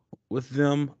problem with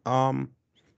them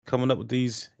coming up with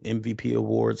these MVP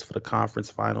awards for the conference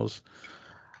finals.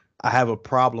 I have a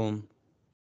problem.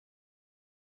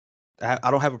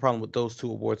 I don't have a problem with those two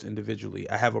awards individually.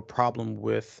 I have a problem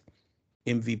with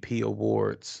MVP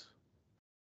awards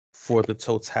for the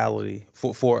totality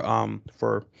for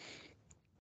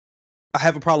I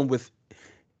have a problem with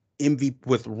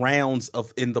with rounds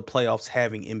of in the playoffs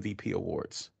having MVP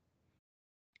awards.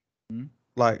 Mhm.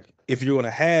 Like if you're going to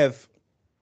have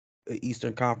the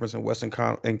Eastern Conference and Western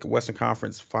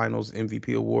Conference Finals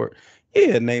MVP award,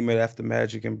 yeah, name it after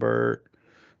Magic and Bird.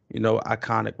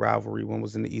 Iconic rivalry. One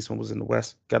was in the East, one was in the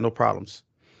West. Got no problems.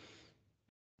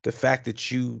 The fact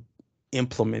that you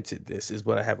implemented this is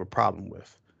what I have a problem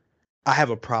with. I have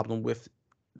a problem with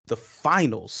the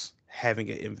finals having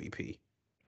an MVP.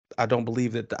 I don't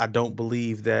believe that. I don't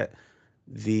believe that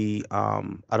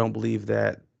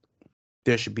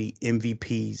there should be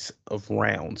MVPs of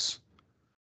rounds.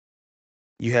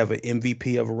 You have an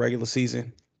MVP of a regular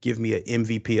season, give me an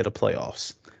MVP of the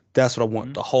playoffs. That's what I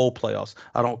want. Mhm. The whole playoffs.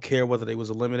 I don't care whether they was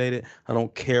eliminated. I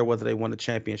don't care whether they won the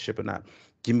championship or not.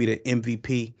 Give me the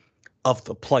MVP of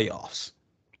the playoffs.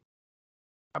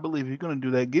 I believe you're going to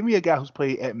do that. Give me a guy who's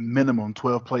played at minimum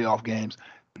 12 playoff games.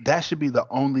 That should be the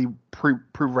only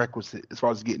prerequisite as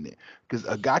far as getting it. Because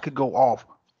a guy could go off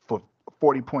for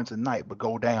 40 points a night, but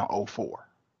go down 0-4.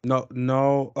 No,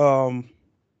 no.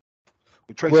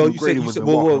 Tracy Well, you said McGrady you would have said been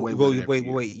well, walking well, away with well it every wait,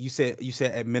 year. wait. You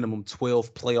said at minimum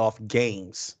 12 playoff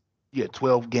games. Yeah,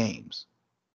 12 games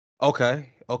Okay,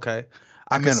 okay.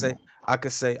 I at could say, minimum. I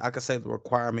could say the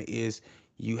requirement is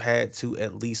you had to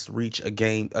at least reach a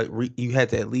game. You had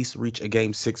to at least reach a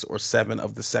game 6 or 7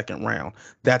 of the second round.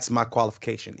 That's my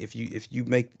qualification. If you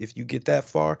get that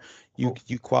far, you Well,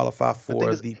 you qualify the thing for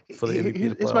is, the MVP of the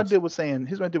here's my playoffs.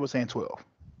 deal with saying 12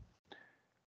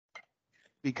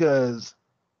 because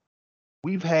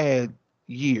we've had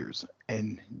years,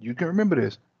 and you can remember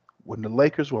this when the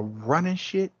Lakers were running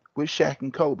shit with Shaq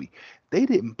and Kobe. They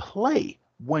didn't play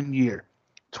one year,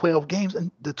 12 games,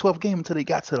 and the 12th game until they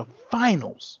got to the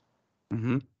finals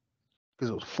Mm-hmm. because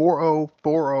it was 4-0,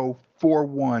 4-0,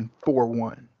 4-1,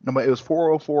 4-1. No, but it was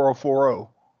 4-0, 4-0, 4-0.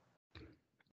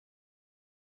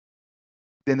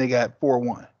 Then they got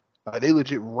 4-1. They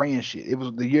legit ran shit. It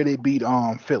was the year they beat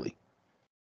Philly.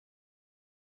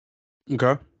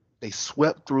 Okay. They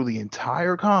swept through the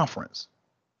entire conference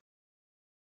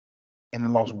and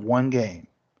then lost one game.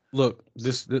 Look, So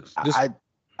this.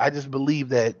 I just believe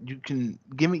that you can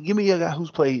give me a guy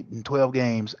who's played in 12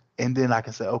 games, and then I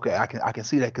can say, okay, I can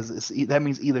see that because that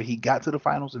means either he got to the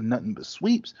finals and nothing but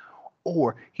sweeps,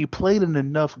 or he played in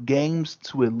enough games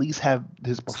to at least have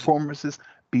his performances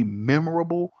be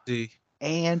memorable See,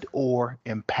 and or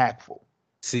impactful.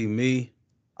 see me.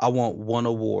 I want one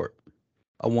award.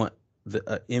 I want the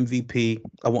MVP.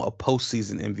 I want a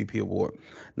postseason MVP award,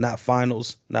 not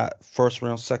finals, not first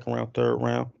round, second round, third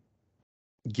round.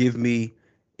 Give me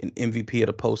an MVP of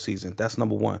the postseason. That's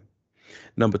number one.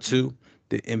 Number two,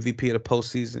 the MVP of the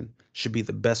postseason should be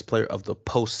the best player of the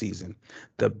postseason.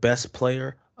 The best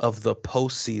player of the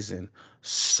postseason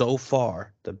so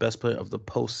far, the best player of the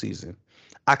postseason.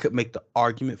 I could make the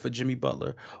argument for Jimmy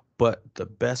Butler, but the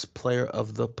best player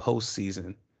of the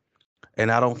postseason,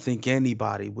 and I don't think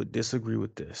anybody would disagree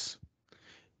with this,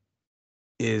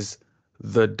 is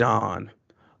the Don,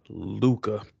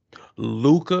 Luka.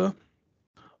 Luka,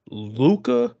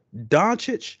 Luka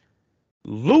Doncic,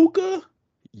 Luka,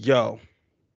 yo,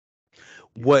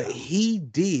 what he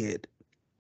did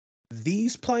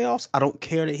these playoffs, I don't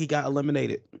care that he got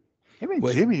eliminated. Him and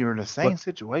What Jimmy are in the same what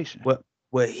situation.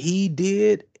 what he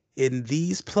did in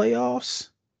these playoffs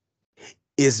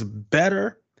is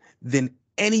better than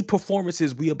any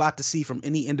performances we about to see from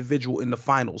any individual in the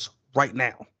finals right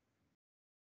now.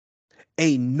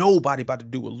 Ain't nobody about to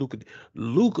do what Luka.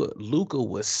 Luka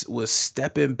was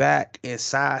stepping back and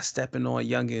sidestepping on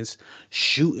youngins,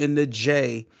 shooting the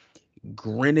J,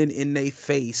 grinning in their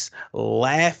face,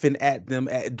 laughing at them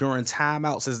during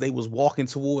timeouts as they was walking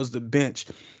towards the bench,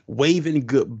 waving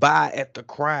goodbye at the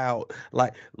crowd.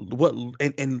 Like what?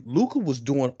 And Luka was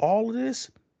doing all of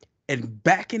this and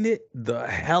backing it the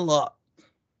hell up.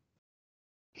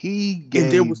 He And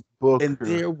there gave was and Booker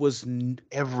there was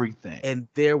everything. and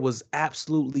there was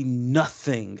absolutely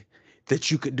nothing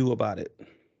that you could do about it.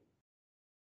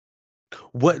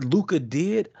 What Luka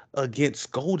did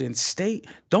against Golden State,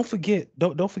 don't forget.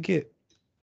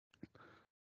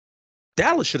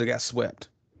 Dallas should have got swept.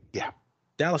 Yeah.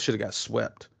 Dallas should have got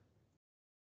swept.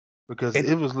 Because And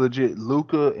it was legit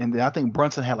Luka, and then I think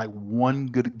Brunson had like one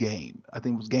good game. I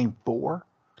think it was game 4.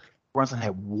 Brunson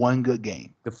had one good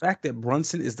game. the fact that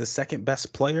Brunson is the second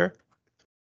best player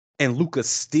and Luka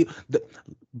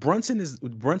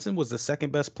Brunson was the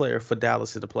second best player for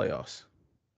Dallas in the playoffs.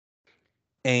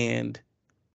 And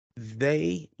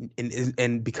they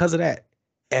and because of that,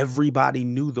 everybody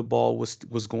knew the ball was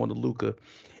going to Luka,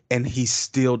 and he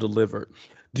still delivered.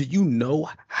 Do you know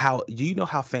how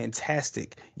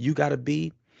fantastic you got to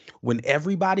be when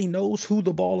everybody knows who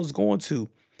the ball is going to?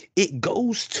 It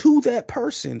goes to that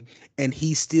person, and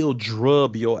he still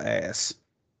drub your ass.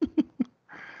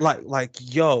 like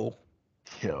yo,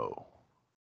 Yo.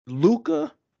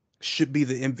 Luka should be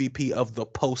the MVP of the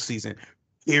postseason.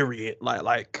 Period.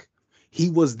 Like he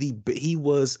was the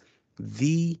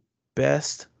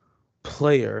best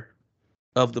player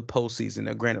of the postseason.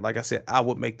 Now, granted, like I said, I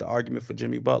would make the argument for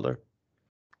Jimmy Butler,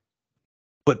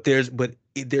 but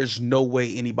there's no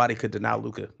way anybody could deny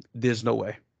Luka. There's no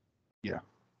way. Yeah.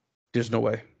 There's no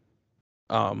way.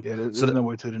 Yeah, So there's no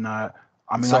way to deny it.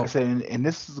 I mean, like I so said, and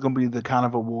this is going to be the kind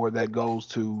of award that goes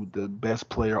to the best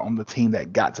player on the team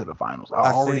that got to the finals. I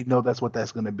I already think know that's what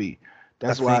that's going to be.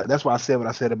 I think That's why I said what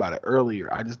I said about it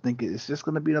earlier. I just think it's just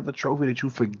going to be another trophy that you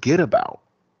forget about.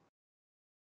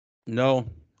 no.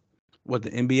 What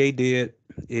the NBA did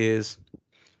is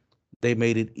they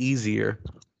made it easier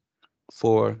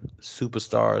for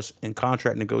superstars in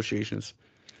contract negotiations.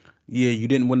 Yeah, you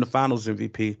didn't win the Finals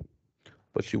MVP,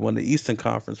 but you won the Eastern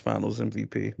Conference Finals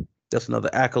MVP. That's another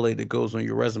accolade that goes on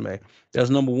your resume. That's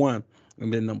number one.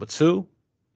 And then number two,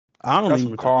 I don't That's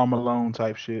some even think Karl Malone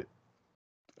type shit.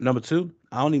 number two,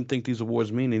 I don't even think these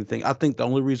awards mean anything. I think the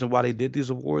only reason why they did these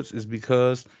awards is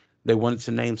because they wanted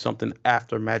to name something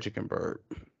after Magic and Bird.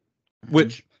 Mm-hmm.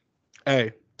 Which,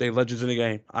 hey, they legends in the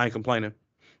game. I ain't complaining.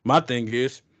 My thing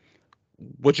is,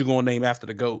 what you gonna name after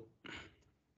the GOAT?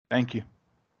 Thank you.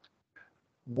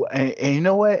 And you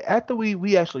know what? After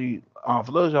we actually,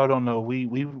 for those of y'all who don't know,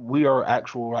 we are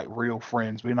actual like real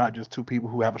friends. We're not just two people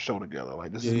who have a show together.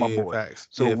 Like this Yeah, is my yeah, boy. facts.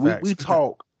 So Yeah, facts.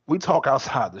 we talk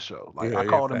outside the show. Like Yeah, I yeah,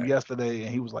 called him facts. yesterday and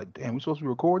he was like, "Damn, we supposed to be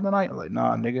recording tonight?" I was like,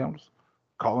 "Nah, nigga, I'm just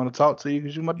calling to talk to you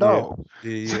because you're my Yeah, dog."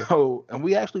 yeah, yeah. So and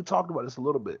we actually talked about this a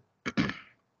little bit.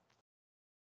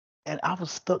 And I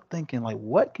was stuck thinking, like,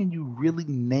 what can you really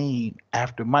name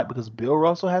after Mike? Because Bill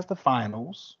Russell has the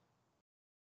finals.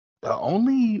 The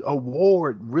only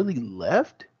award really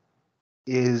left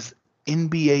is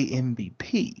NBA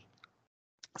MVP.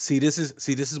 See this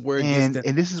is where it gets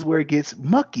And this is where it gets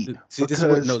mucky see this is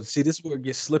where because no see this is where it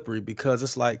gets slippery because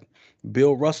it's like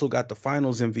Bill Russell got the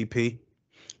Finals MVP,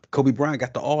 Kobe Bryant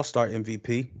got the All Star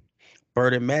MVP,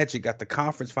 Bird and Magic got the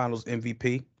Conference Finals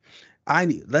MVP.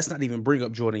 Let's not even bring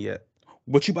up Jordan yet.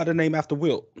 What you about to name after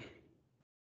Wilt?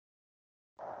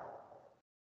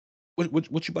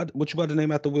 What you about to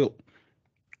name after Wilt?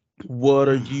 What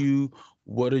are you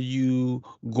what are you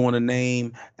going to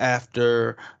name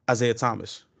after Isaiah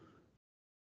Thomas?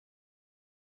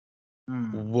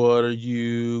 What are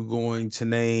you going to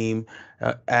name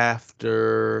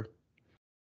after?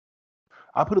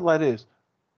 I put it like this.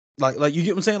 Like you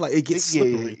get what I'm saying? Like it gets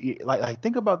slippery. Yeah. Like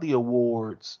think about the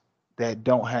awards that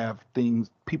don't have things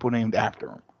people named after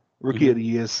them. Rookie Mm-hmm. of the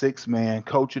Year, Sixth Man,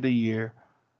 Coach of the Year.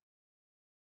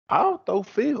 I'll throw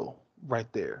Phil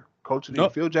right there. Coach of the Year, No,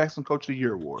 Phil Jackson, Coach of the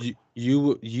Year award.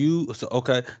 you. So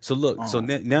okay. So look. So Um,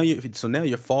 now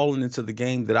you're falling into the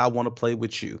game that I want to play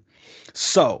with you.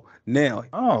 So now,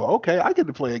 oh, okay. I get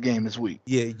to play a game this week.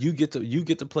 yeah, you get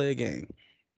to play a game.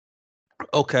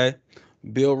 Okay.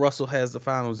 Bill Russell has the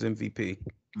Finals MVP.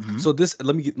 Hmm. So this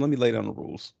let me lay down the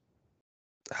rules.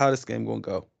 How this game gonna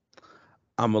go?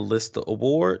 I'm gonna list the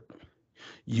award.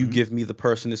 You Hmm. give me the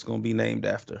person it's gonna be named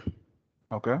after,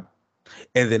 Okay.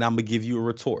 and then I'm gonna give you a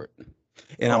retort,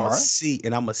 and All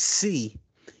right. I'm gonna see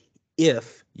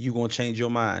if you gonna change your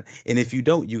mind, and if you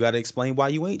don't, you gotta explain why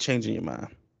you ain't changing your mind,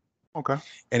 Okay.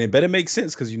 and it better make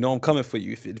sense because you know I'm coming for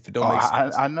you if it Oh, don't make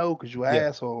sense. I know because you Yeah,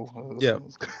 asshole. yeah.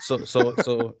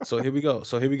 So here we go.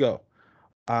 So here we go.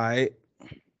 All right.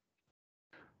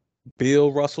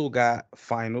 Bill Russell got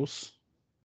Finals.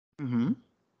 Hmm.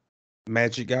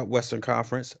 Magic got Western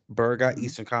Conference. Bird got Hmm.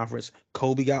 Eastern Conference.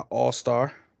 Kobe got All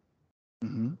Star.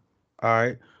 Hmm. All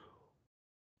right.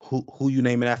 Who you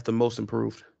naming after most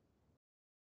improved?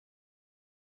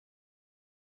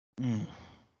 Mm.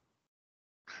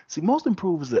 See, most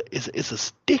improved is it's a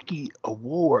sticky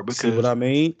award See what I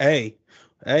mean? Hey,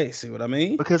 see what I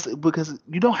mean? because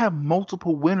you don't have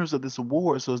multiple winners of this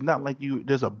award, so it's not like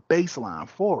there's a baseline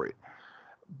for it.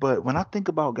 But when I think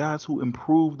about guys who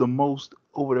improved the most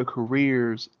over their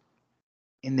careers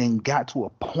and then got to a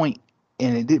point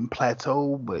and it didn't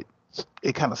plateau, but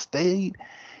it kind of stayed.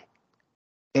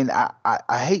 And I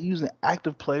hate using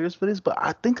active players for this, but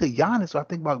I think of Giannis. So I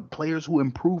think about players who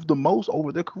improved the most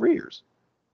over their careers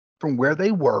from where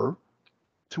they were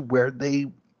to where they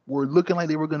were looking like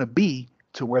they were going to be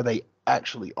to where they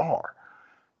actually are.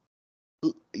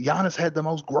 Giannis had the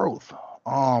most growth.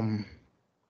 Um,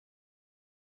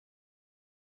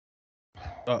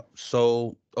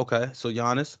 So okay, so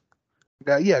Giannis,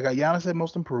 I got Giannis had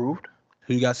most improved.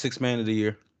 who you got six man of the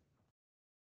year?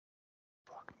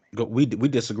 Go, we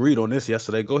disagreed on this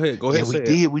yesterday. Go Yeah, ahead, we say it.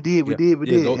 did, Yeah, we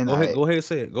yeah. did, Go go ahead,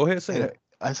 say it. Go ahead, say and it.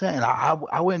 I said, and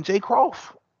I went Jay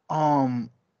Croft um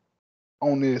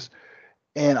on this,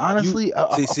 and You honestly,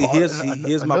 see here's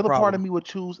my another part of problem. me would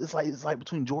choose. It's like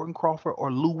between Jordan Crawford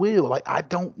or Lou Will. Like I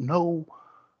don't know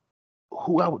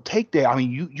who I would take there. I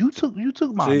mean, you took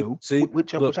Manu, See,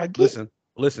 which look, I get.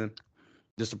 listen.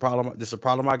 This the problem. This the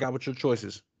problem I got with your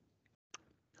choices.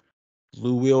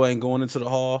 Lou Will ain't going into the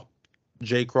hall.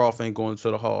 Jay Croft ain't going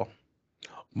into the hall.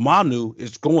 Manu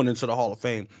is going into the Hall of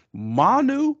Fame.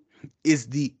 Manu is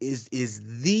the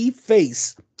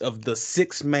face of the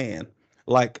six man.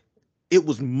 Like it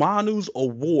was Manu's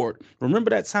award. Remember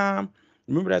that time?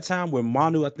 Remember that time when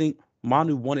Manu? I think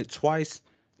Manu won it twice,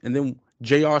 and then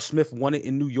J.R. Smith won it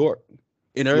in New York,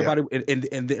 and Yeah, everybody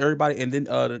everybody and then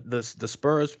the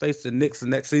Spurs faced the Knicks the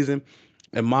next season,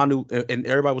 and Manu and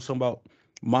everybody was talking about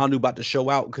Manu about to show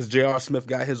out because J.R. Smith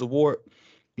got his award.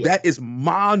 yeah. That is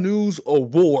Manu's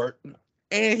award,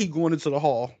 and he going into the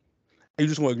hall. And you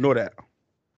just want to ignore that.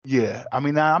 Yeah, I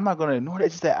mean, now I'm not gonna ignore that.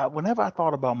 It's just that whenever I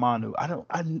thought about Manu, I don't,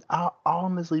 I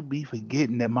honestly be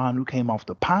forgetting that Manu came off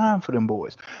the pine for them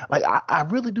boys. Like I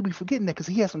really do be forgetting that because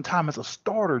he had some time as a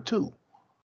starter too,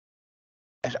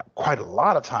 and quite a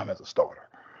lot of time as a starter.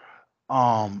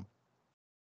 Um,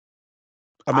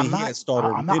 I mean, I'm he not, had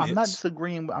starter I'm not minutes.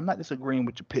 disagreeing. I'm not disagreeing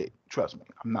with your pick. Trust me,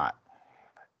 I'm not.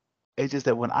 It's just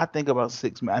that when I think about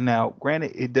six man, now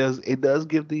granted, it does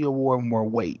give the award more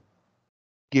weight,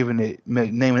 giving it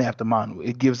naming it after Manu.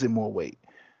 It gives it more weight.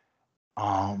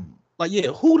 Um. Like, yeah,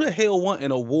 who the hell want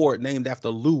an award named after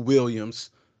Lou Williams?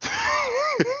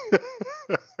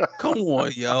 Come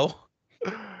on, yo.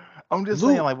 I'm just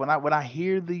saying, Lou. like when I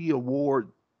hear the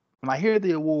award,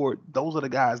 those are the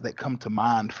guys that come to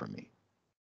mind for me.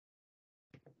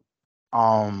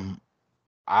 Um,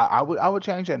 I would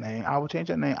change that name. I would change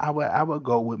that name. I would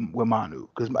go with Manu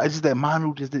because it's just that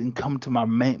Manu just didn't come to my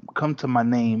brain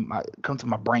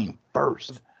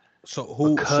first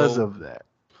So because of that.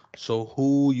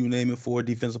 who you naming for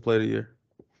defensive player of the year?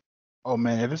 Oh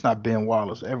man, if it's not Ben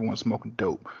Wallace, everyone's smoking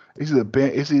dope. It's either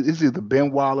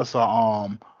Ben Wallace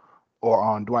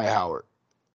or Dwight Howard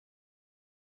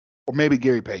or maybe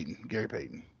Gary Payton. Gary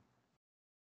Payton.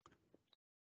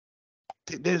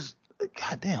 There's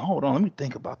God damn, hold on, let me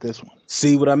think about this one.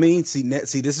 See what I mean? See,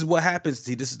 this is what happens.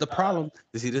 See, this is the problem.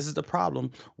 See, this is the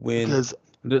problem when. Because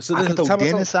So I this could is throw time out.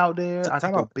 Dennis out there, I could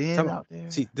Time throw out. Ben Time out. out there.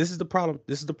 See, this is the problem.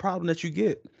 This is the problem that you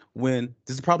get when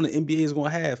this is the problem the NBA is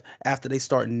going to have after they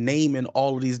start naming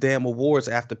all of these damn awards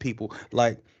after people.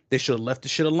 Like they should have left the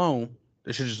shit alone.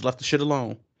 They should have just left the shit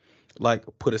alone. like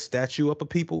put a statue up of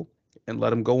people and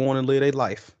let them go on and live their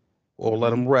life, or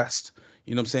let them rest.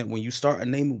 You know what I'm saying? When you start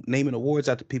naming awards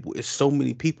after people, it's so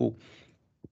many people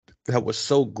that were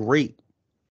so great.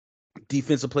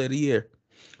 Defensive Player of the Year.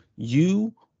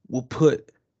 You will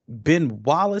put Ben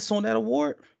Wallace on that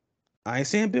award. I ain't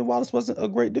saying Ben Wallace wasn't a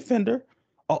great defender,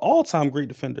 an all-time great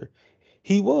defender.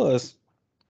 He was.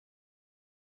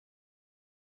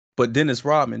 But Dennis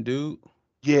Rodman, dude.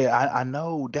 Yeah, I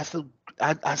know.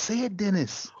 I said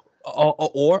Dennis. Or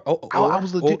or I or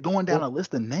was or legit going down or, a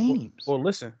list of or, names. or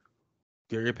listen,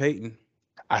 Gary Payton.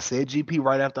 I said GP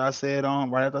right after I said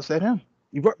him.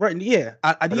 Right, yeah,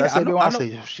 As I said, Bill, I I know.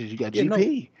 said, oh, shit, you got Yeah, no.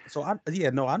 GP. So I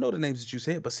know the names that you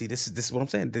said, but see, this is what I'm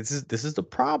saying. This is the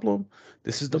problem.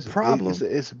 This is the It's problem.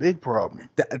 it's a big problem.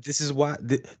 This is why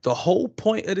the whole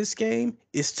point of this game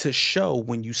is to show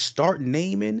when you start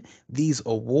naming these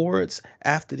awards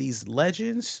after these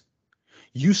legends,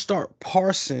 you start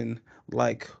parsing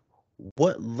like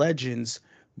what legends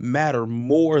matter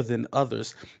more than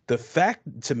others. The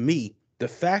fact to me, the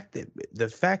fact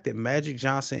that Magic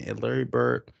Johnson and Larry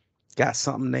Bird got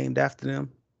something named after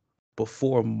them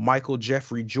before Michael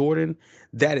Jeffrey Jordan,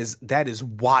 that is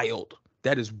wild.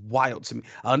 That is wild to me.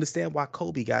 I understand why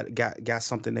Kobe got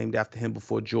something named after him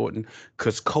before Jordan,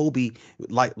 because Kobe,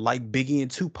 like Biggie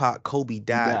and Tupac, Kobe He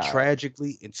died died.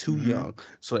 tragically and too young.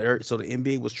 So the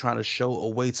NBA was trying to show a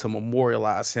way to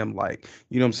memorialize him. Like,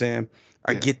 you know what I'm saying?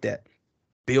 I Yeah. get that.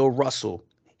 Bill Russell,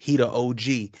 he the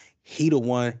OG. He the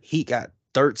one. He got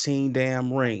 13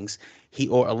 damn rings.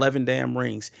 Or 11 damn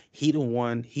rings. He the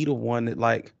one. He the one that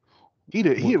like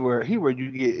He where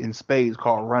you get in spades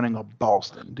called running a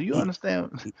Boston. Do you he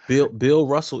understand? Bill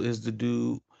Russell is the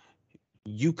dude.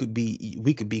 We could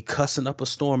be cussing up a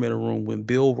storm in a room when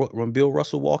Bill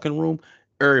Russell walk in the room.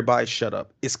 Everybody shut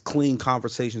up. It's clean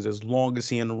conversations as long as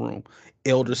he in the room.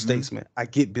 Elder Hmm. statesman. I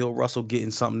get Bill Russell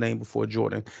getting something named before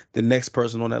Jordan. The next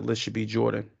person on that list should be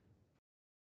Jordan.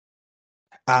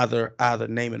 Either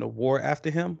name an award after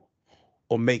him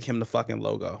or make him the fucking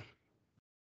logo.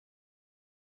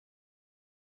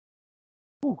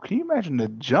 Ooh, can you imagine the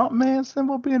Jumpman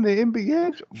symbol being the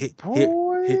NBA? Here, here,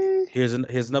 Boy, here's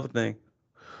another thing.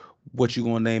 What you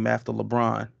gonna name after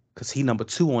LeBron? Cause he number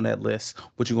 2 on that list.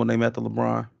 What you gonna name after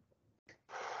LeBron?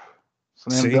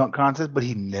 slam See? dunk contest, but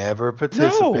he never No.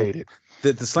 participated.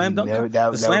 The He slam dunk never.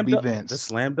 That would be the Vince.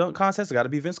 slam dunk contest got to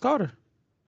be Vince Carter.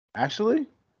 Actually,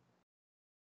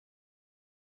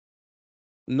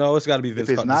 No, it's got to be if Vince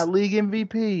it's Carter. not league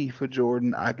MVP for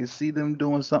Jordan, I can see them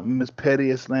doing something as petty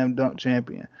as slam dunk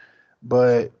champion.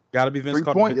 But Got to be Vince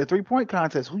Carter. the 3-point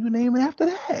contest, who you naming after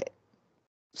that?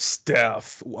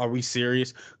 Steph, are we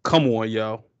serious? Come on,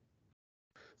 yo.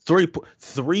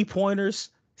 3 pointers,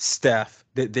 Steph.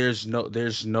 There's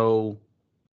no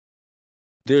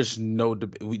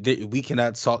we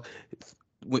cannot talk.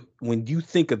 When you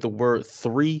think of the word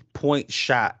 3-point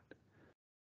shot,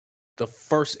 the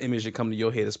first image that come to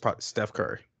your head is probably Steph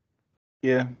Curry.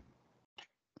 Yeah.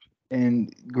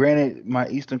 And granted, my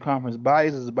Eastern Conference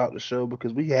bias is about to show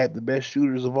because we had the best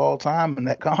shooters of all time in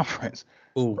that conference.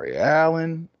 Ooh. Ray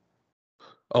Allen,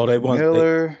 Oh,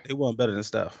 Miller. they weren't better than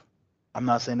Steph. I'm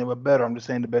not saying they were better. I'm just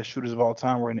saying the best shooters of all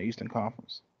time were in the Eastern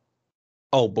Conference.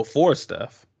 Oh, before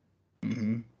Steph.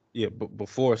 Hmm. Yeah, but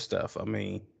before Steph, I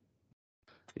mean,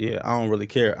 yeah, I don't really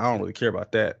care. I don't really care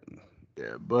about that.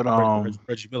 Yeah, but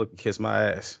Reggie Miller can kiss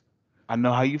my ass. I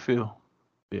know how you feel.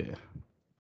 Yeah.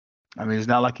 I mean, it's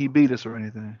not like he beat us or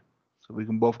anything, so we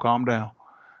can both calm down.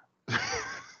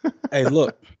 Hey,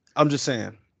 look, I'm just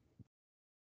saying,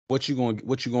 what you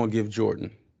gonna give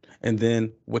Jordan, and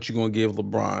then what you gonna give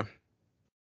LeBron?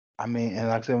 I mean, and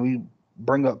like I said, we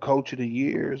bring up Coach of the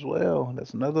Year as well.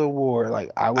 That's another award.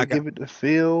 Like I I would got give it to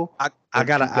Phil, I but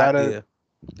got you an gotta idea.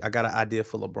 I got an idea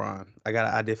for LeBron. I got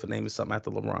an idea for naming something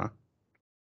after LeBron.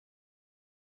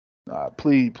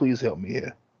 please help me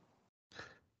here.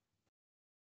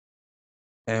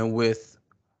 And with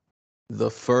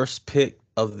the first pick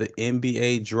of the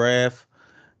NBA draft,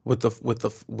 with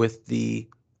the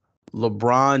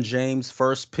LeBron James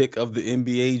first pick of the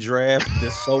NBA draft.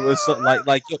 This so it's so,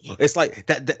 like yo, it's like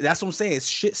that's what I'm saying.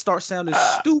 Shit starts sounding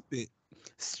stupid.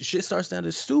 Shit starts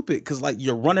sounding stupid because like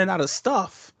you're running out of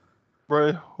stuff.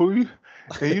 Bro, who you,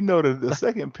 and you know the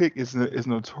second pick is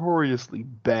notoriously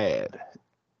bad.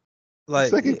 The Like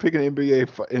second pick in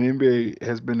NBA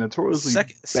has been notoriously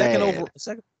bad, second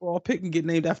overall pick can get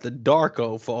named after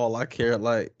Darko for all I care.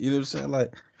 Like, you know what I'm saying?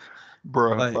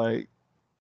 bro. Like, Like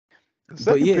the but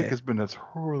second pick yeah, has been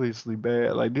notoriously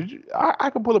bad. Like, did you? I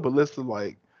can pull up a list of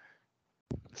like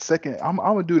second. I'm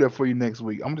gonna do that for you next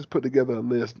week. I'm gonna just put together a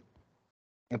list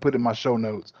and put in my show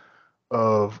notes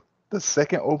of the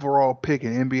second overall pick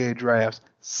in NBA drafts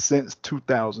since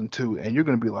 2002, and you're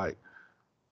gonna be like,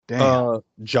 damn.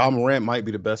 John Morant might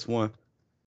be the best one.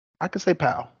 I could say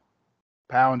Powell.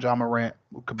 Powell and John Morant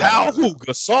could battle Pau that who? out.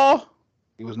 Gasol?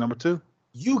 He was number 2.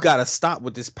 You gotta stop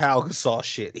with this Pau Gasol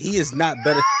shit. He is not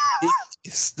better.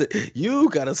 You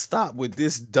gotta stop with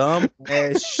this dumb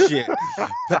ass shit.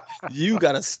 You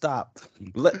gotta stop.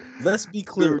 Let's be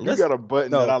clear. Dude, you got a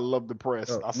button that I love to press.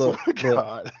 No, I swear to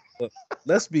God. look,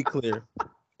 let's be clear.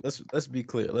 Let's be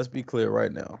clear. Let's be clear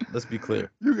right now. Let's be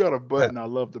clear. You got a button I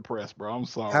love to press, bro. I'm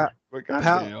sorry. But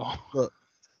goddamn. Look,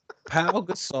 Pau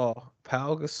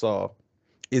Gasol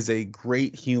is a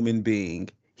great human being.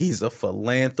 He's a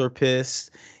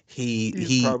philanthropist.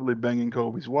 He's probably banging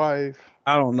Kobe's wife.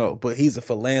 I don't know, but he's a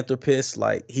philanthropist.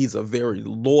 Like, he's a very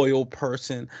loyal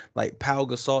person. Like, Pau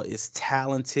Gasol is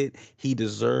talented. He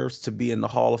deserves to be in the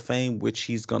Hall of Fame, which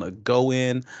he's gonna go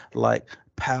in. Like,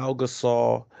 Pau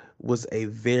Gasol was a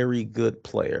very good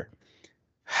player.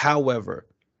 However,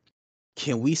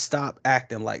 can we stop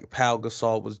acting like Pau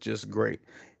Gasol was just great?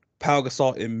 Pau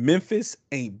Gasol in Memphis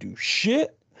ain't do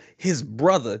shit. His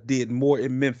brother did more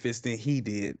in Memphis than he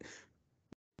did.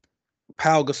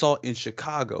 Pau Gasol in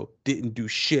Chicago didn't do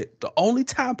shit. The only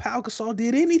time Pau Gasol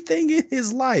did anything in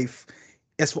his life,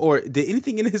 or did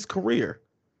anything in his career,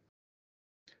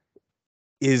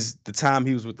 is the time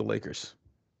he was with the Lakers.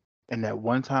 And that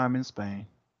one time in Spain.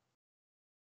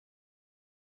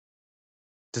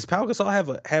 Does Pau Gasol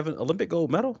have an Olympic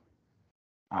gold medal?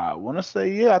 I want to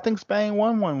say, yeah. I think Spain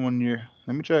won one year.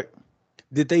 Let me check.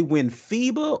 Did they win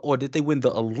FIBA or did they win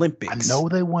the Olympics? I know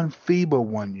they won FIBA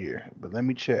one year, but let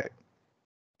me check.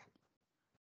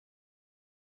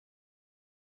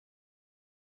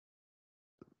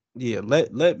 Yeah,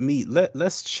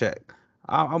 let's check.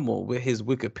 I'm on with his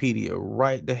Wikipedia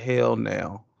right the hell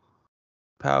now.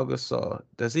 Pau Gasol,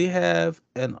 does he have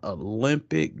an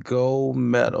Olympic gold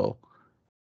medal?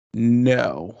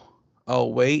 No. Oh,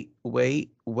 wait.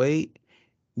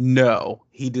 No,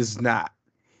 he does not.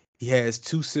 He has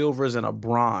 2 silvers and a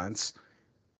bronze.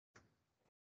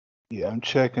 Yeah, I'm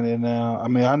checking it now. I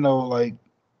mean, I know like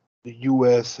the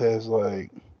U.S. has like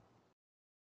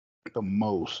the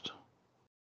most.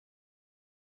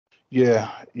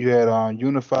 Yeah, you had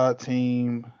unified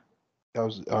team. That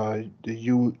was the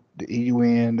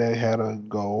EUN. They had a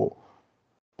gold.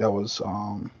 That was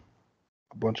a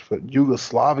bunch of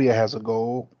Yugoslavia has a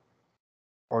gold.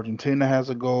 Argentina has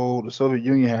a gold. The Soviet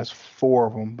Union has 4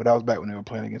 of them, but that was back when they were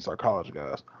playing against our college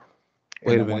guys.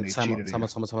 Wait a minute. Time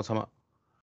out.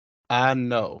 I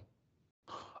know.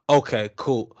 Okay,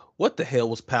 cool. What the hell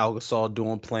was Pau Gasol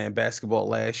doing playing basketball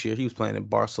last year? He was playing in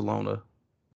Barcelona.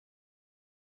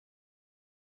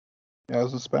 Yeah, it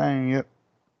was in Spain. Yep.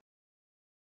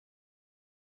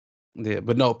 Yeah,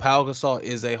 but no, Pau Gasol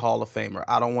is a Hall of Famer.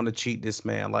 I don't want to cheat this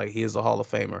man. Like, he is a Hall of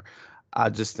Famer. I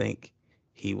just think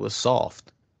he was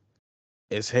soft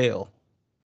as hell.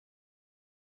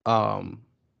 But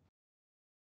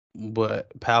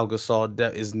Pau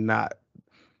Gasol is not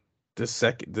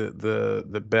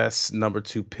the best number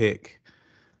 2 pick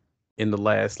in the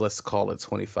last, let's call it,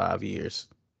 25 years.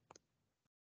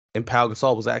 And Pau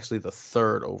Gasol was actually the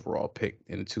 3rd overall pick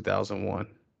in 2001.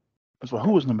 So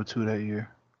who was number 2 that year?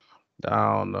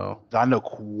 I don't know. I know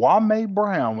Kwame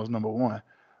Brown was number 1.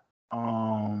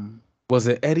 Was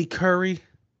it Eddie Curry?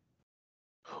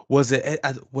 Was it?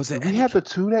 Did we have the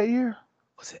 2 that year?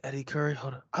 Was it Eddie Curry?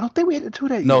 Hold on. I don't think we had the 2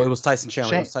 that year. No, it was Tyson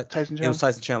Chandler. It was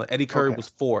Tyson Chandler. Eddie Curry was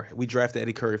 4. We drafted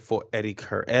Eddie Curry for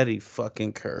Eddie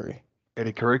fucking Curry.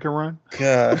 Eddie Curry can run?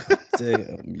 God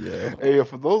damn, yeah. Hey,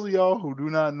 for those of y'all who do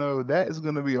not know, that is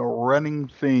going to be a running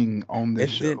thing on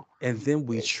this show. And then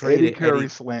we traded Eddie Curry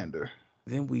slander.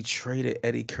 Then we traded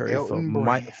Eddie Curry Elton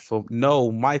for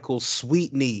Michael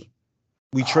Sweetney.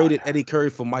 We traded Eddie Curry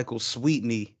for Michael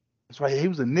Sweetney. That's right. He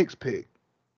was a Knicks pick.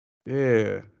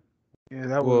 Yeah. Yeah,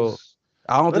 that was.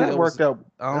 I don't think that worked out.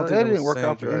 I don't that think didn't work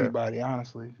out for anybody,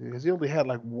 honestly, because he only had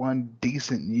like one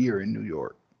decent year in New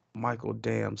York. Michael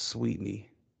damn Sweetney.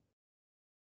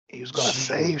 He was gonna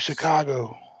save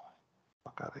Chicago.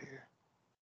 Fuck out of here.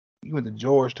 He went to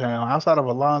Georgetown. Outside of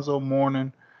Alonzo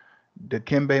Mourning,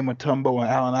 Dikembe Mutombo, and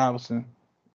Allen Iverson,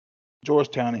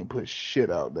 Georgetown ain't put shit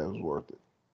out that was worth it.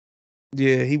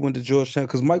 Yeah, he went to Georgetown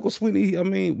because Michael Sweetney,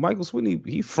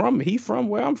 he from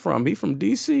where I'm from. He from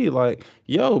DC. Like,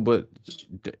 yo, but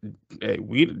hey,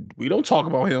 we don't talk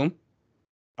about him.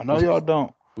 I know y'all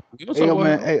don't. Hey,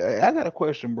 man, hey, I got a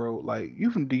question, bro. Like,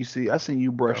 you from DC? I seen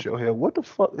you brush your hair. What the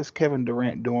fuck is Kevin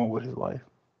Durant doing with his life?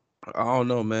 I don't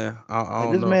know, man. I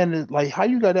don't know. This man is like, how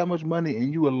you got that much money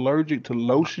and you allergic to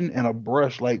lotion and a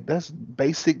brush? Like, that's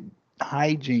basic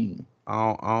hygiene.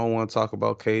 I don't want to talk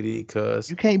about KD because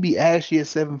You can't be ashy at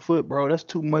 7 foot, bro. That's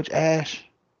too much ash.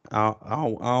 I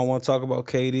don't want to talk about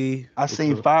KD I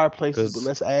seen fireplaces, but because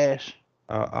less ash.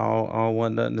 I don't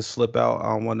want nothing to slip out. I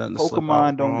don't want nothing to slip out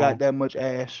Pokemon don't got wrong. that much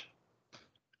ash.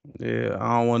 Yeah,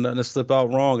 I don't want nothing to slip out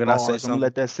wrong. And I say Bars. I'm gonna something.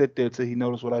 let that sit there till he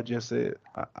notice what I just said.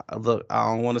 Look, I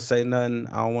don't want to say nothing.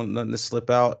 I don't want nothing to slip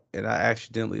out. And I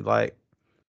accidentally like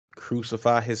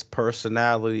crucify his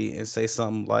personality and say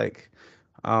something like,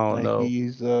 I don't Like know.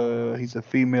 he's a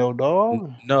female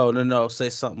dog. No. Say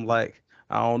something like,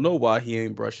 I don't know why he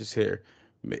ain't brush his hair.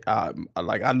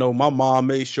 Like I know my mom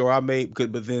made sure I made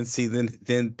good, but then see,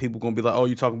 then people gonna be like, oh,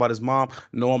 you talking about his mom?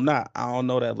 No, I'm not. I don't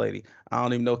know that lady. I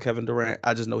don't even know Kevin Durant.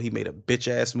 I just know he made a bitch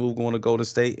ass move going to Golden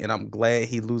State, and I'm glad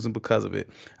he losing because of it.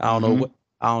 I don't know Mm-hmm. what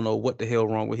I don't know what the hell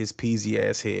wrong with his peasy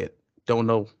ass head. Don't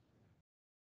know.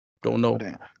 Don't But know.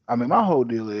 then, I mean, my whole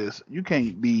deal is you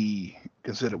can't be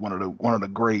considered one of the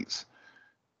greats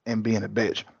and being a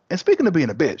bitch. And speaking of being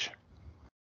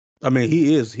I mean,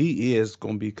 he is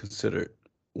gonna be considered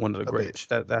one of the a bitch. greats.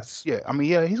 That's. Yeah, I mean,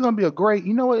 yeah, he's gonna be a great.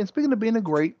 You know what? And speaking of being a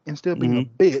great and still being a Mhm.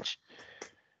 bitch,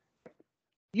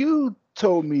 you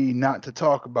told me not to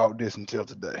talk about this until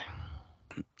today.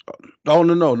 Oh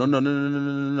no.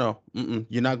 Mm-mm.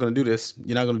 You're not gonna do this.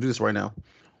 You're not gonna do this right now.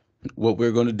 What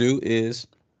we're gonna do is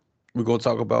we're gonna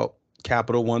talk about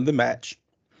Capital won the match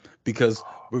because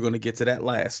we're gonna get to that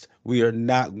last. We are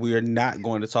not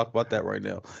going to talk about that right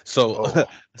now. So Oh,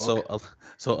 so okay. uh,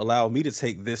 so allow me to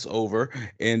take this over.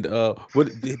 And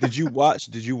what did you watch?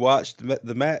 Did you watch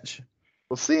the match?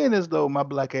 Well, seeing as though my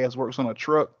black ass works on a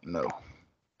truck, no.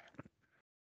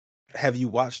 Have you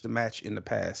watched the match in the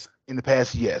past? In the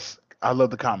past, yes. I love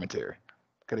the commentary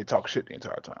because they talk shit the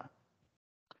entire time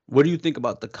What do you think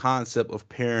about the concept of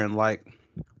pairing like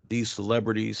these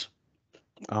celebrities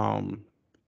um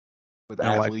with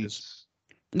and like this. athletes.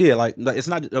 Yeah, like it's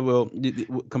not well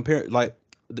compare like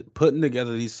putting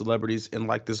together these celebrities in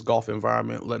like this golf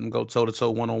environment, letting them go toe to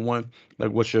toe, 1 on 1.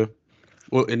 Like, what's your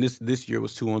well? And this year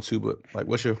was 2 on 2, but like,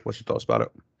 what's your thoughts about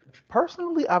it?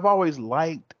 Personally, I've always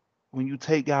liked when you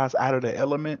take guys out of the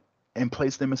element and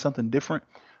place them in something different.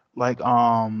 Like,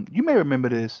 you may remember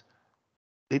this.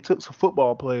 They took some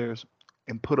football players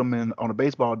and put them in on a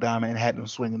baseball diamond and had them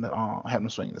swinging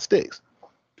the sticks.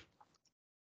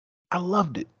 I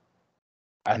loved it.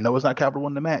 I know it's not Capital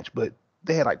won the match, but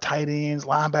they had like tight ends,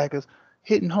 linebackers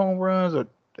hitting home runs or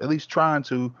at least trying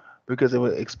to because they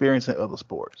were experiencing other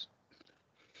sports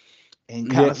and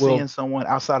kind Yeah, of well, seeing someone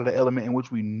outside of the element in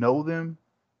which we know them,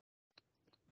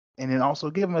 and then also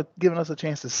giving us a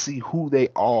chance to see who they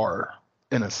are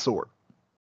in a sort.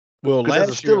 Because as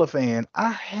a last year, Steeler fan,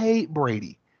 I hate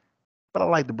Brady, but I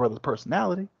like the brother's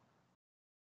personality.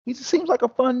 He just seems like a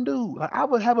fun dude. Like I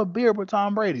would have a beer with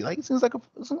Tom Brady. Like he seems like a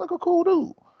cool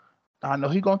dude. I know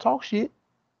he gonna talk shit,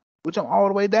 which I'm all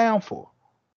the way down for.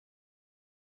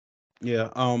 yeah,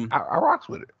 I rocks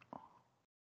with it.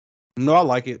 no, I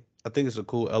like it. I think it's a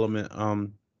cool element.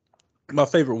 My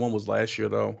favorite one was last year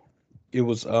though. It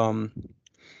was um,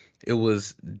 it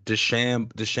was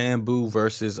DeChambeau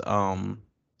versus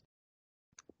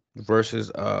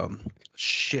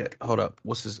shit. Hold up,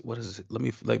 what is it? Let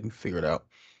me figure it out.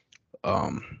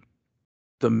 Um,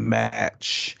 the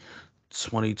match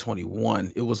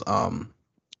 2021. It was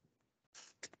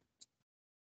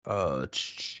uh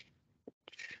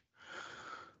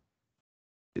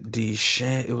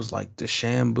it was like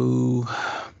DeChambeau.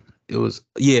 It was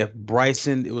yeah,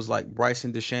 Bryson. It was like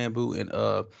Bryson DeChambeau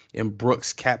and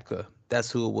Brooks Koepka.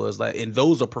 That's who it was. Like, and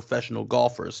those are professional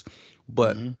golfers,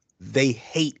 but Hmm. they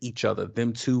hate each other.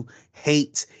 Them two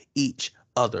hate each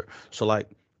other. So like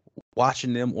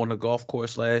watching them on the golf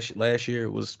course last year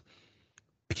was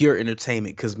pure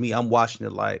entertainment. Cause me, I'm watching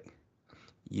it like,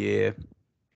 yeah,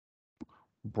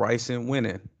 Bryson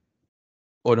winning.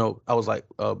 Or no, I was like,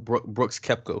 Brooks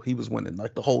Koepka. He was winning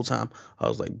like the whole time. I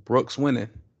was like, Brooks winning,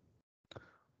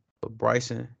 but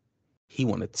Bryson, he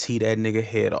want to tee that nigga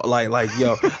head off. Like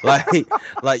yo,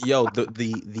 like yo,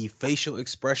 the facial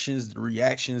expressions, the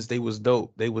reactions, they was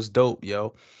dope. They was dope,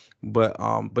 yo. But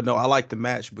no, I like the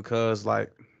match because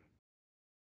like,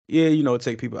 yeah,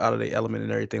 take people out of their element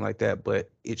and everything like that. But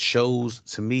it shows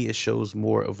to me, it shows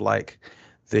more of like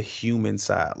the human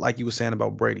side. Like you were saying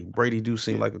about Brady. Brady do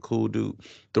seem Yeah, like a cool dude.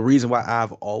 The reason why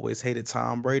I've always hated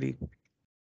Tom Brady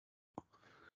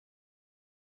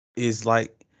is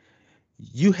like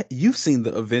you've seen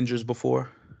the Avengers before.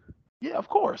 yeah, of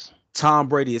course. Tom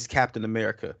Brady is Captain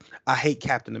America. I hate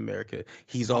Captain America.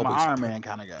 He's I'm an always Iron Man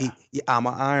kind of guy. I'm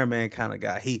an Iron Man kind of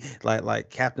guy. He like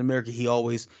Captain America. He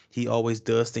always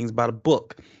does things by the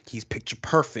book. He's picture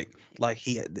perfect. Like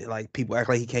people act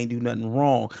like he can't do nothing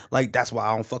wrong. Like that's why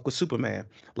I don't fuck with Superman.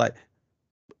 Like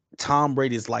Tom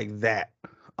Brady is like that.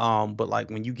 But like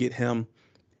when you get him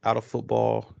out of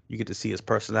football, you get to see his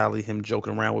personality, him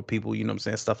joking around with people, you know what I'm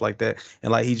saying, stuff like that.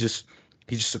 And like he's just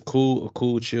a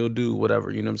cool, chill dude, whatever,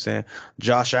 you know what I'm saying.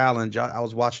 Josh Allen, I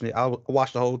was watching it. I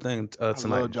watched the whole thing I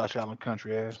tonight. love Josh Allen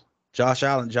country ass. Josh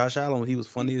Allen, he was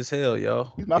He, funny as hell,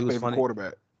 yo. he's my He was favorite funny.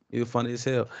 quarterback. He was funny as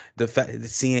hell. The fact that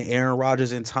seeing Aaron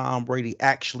Rodgers and Tom Brady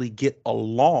actually get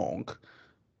along,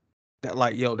 that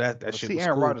like yo, that To shit see was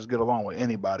Aaron cool. Rodgers get along with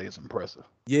anybody is impressive.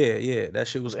 Yeah, yeah, that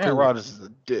shit was 'Cause Aaron cool. Rodgers is a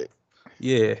dick.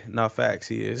 Yeah, no facts.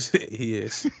 He is. He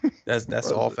is.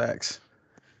 That's all Impressive. facts.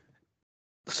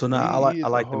 So now I like He I is a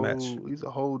like the match. whole he's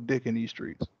a whole dick in these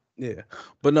streets. Yeah,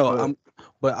 but no,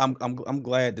 But I'm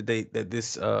glad that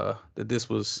this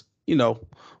was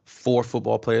four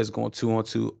football players going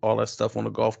 2-on-2, all that stuff on the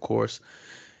golf course.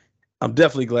 I'm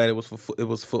definitely glad it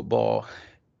was football.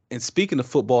 And speaking of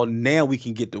football, now we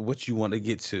can get to what you want to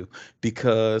get to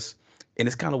because, and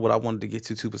it's kind of what I wanted to get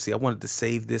to too. But see, I wanted to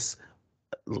save this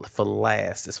for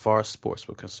last as far as sports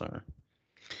were concerned.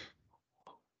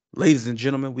 Ladies and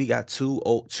gentlemen, we got two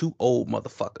old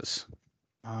motherfuckers.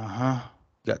 uh-huh.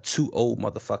 We got two old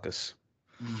motherfuckers.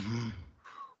 Mm-hmm.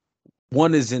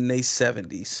 One is in their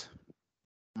 70s,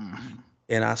 Mm-hmm.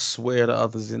 and I swear the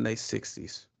other's in their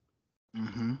 60s.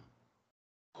 Mm-hmm.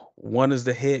 One is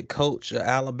the head coach of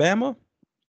Alabama.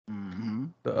 Mm-hmm.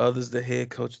 The other's the head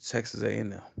coach of Texas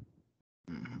A&M.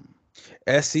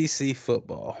 Mm-hmm. SEC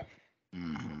football.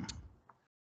 Mm-hmm.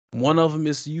 One of them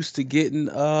is used to getting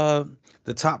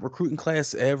the top recruiting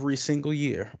class every single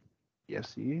year.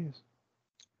 Yes, he is.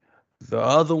 The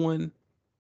other one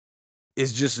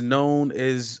is just known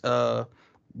as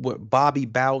what Bobby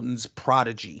Bowden's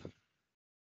prodigy.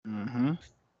 Mm-hmm.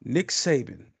 Nick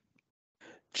Saban,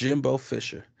 Jimbo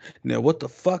Fisher. Now, what the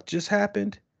fuck just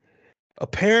happened?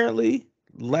 Apparently,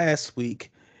 last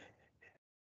week,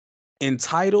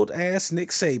 entitled ass Nick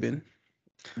Saban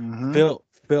Mm-hmm.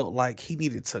 felt like he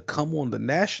needed to come on the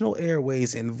national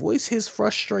airways and voice his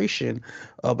frustration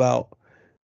about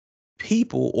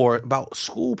people or about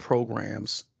school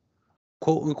programs,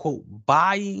 quote unquote,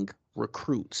 buying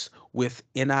recruits with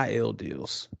NIL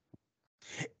deals,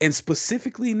 and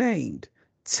specifically named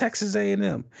Texas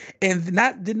A&M, and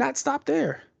not did not stop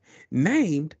there.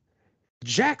 Named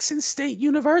Jackson State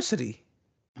University,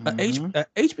 Mm-hmm.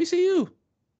 HBCU.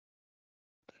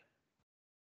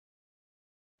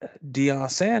 Deion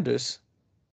Sanders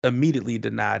immediately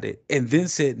denied it and then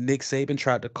said Nick Saban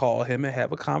tried to call him and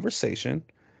have a conversation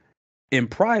in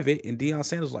private. And Deion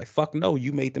Sanders was like, fuck no,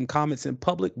 you made them comments in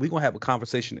public. We're going to have a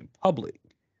conversation in public.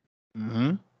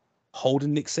 Mm-hmm.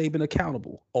 Holding Nick Saban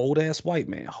accountable. Old ass white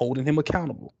man holding him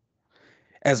accountable.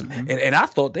 Mm-hmm. And I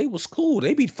thought they was cool.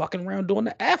 They be fucking around doing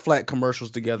the Aflac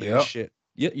commercials together and Yep. shit.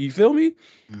 Yeah, you feel me?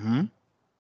 Mm-hmm.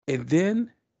 And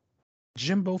then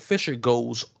Jimbo Fisher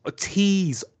goes a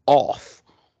tease off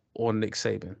on Nick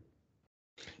Saban.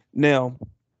 Now,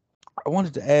 I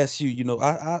wanted to ask you,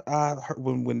 I heard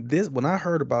when I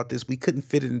heard about this, we couldn't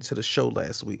fit it into the show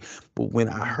last week. But when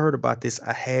I Mm-hmm. heard about this,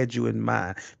 I had you in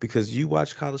mind because you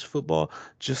watch college football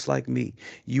just like me.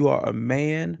 You are a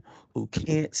man who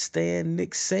can't stand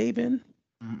Nick Saban,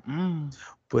 Mm-mm.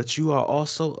 but you are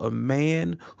also a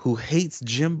man who hates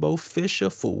Jimbo Fisher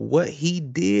for what he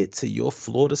did to your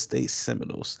Florida State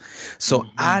Seminoles. So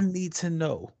Mm-hmm. I need to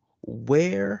know,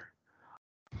 where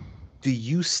do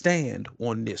you stand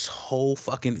on this whole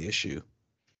fucking issue?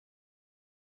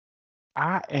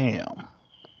 I am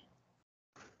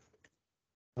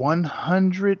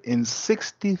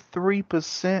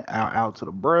 163% out to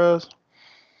the bros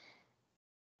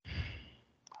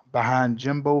behind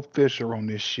Jimbo Fisher on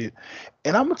this shit.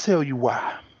 And I'm gonna tell you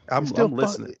why. I'm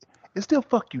listening. It's still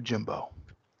fuck you, Jimbo.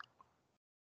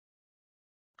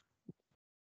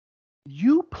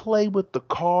 You play with the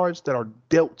cards that are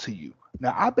dealt to you.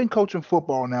 Now, I've been coaching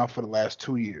football now for the last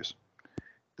 2 years.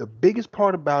 The biggest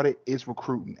part about it is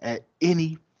recruiting at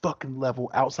any fucking level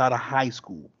outside of high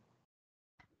school.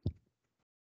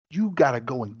 You gotta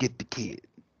go and get the kid.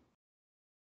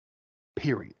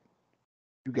 Period.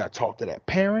 You gotta talk to that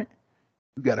parent.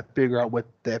 You gotta figure out what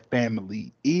that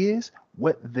family is,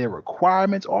 what their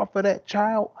requirements are for that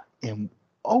child, and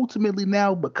ultimately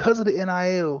now, because of the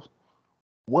NILs,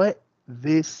 what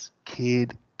this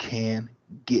kid can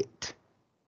get.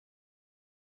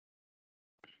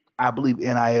 I believe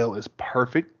NIL is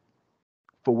perfect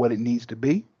for what it needs to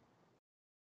be.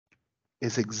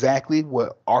 It's exactly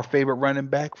what our favorite running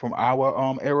back from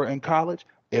our era in college,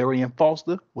 Arian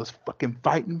Foster, was fucking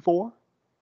fighting for.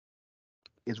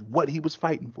 Is what he was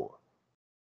fighting for.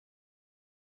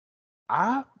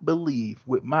 I believe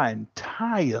with my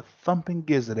entire thumping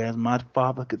gizzard, as my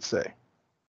father could say,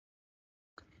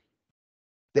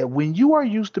 that when you are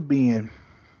used to being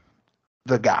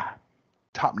the guy,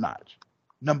 top notch,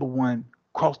 number one,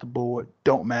 across the board,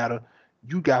 don't matter.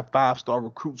 You got 5-star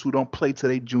recruits who don't play till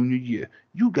their junior year.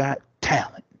 You got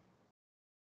talent.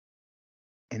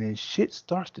 And then shit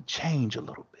starts to change a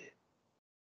little bit.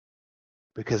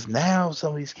 Because now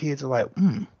some of these kids are like,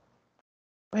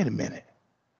 wait a minute.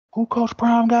 Who Coach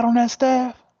Prime got on that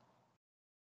staff?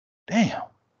 Damn.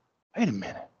 Wait a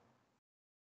minute.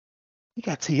 He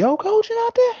got T.O. coaching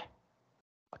out there?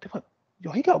 What the fuck?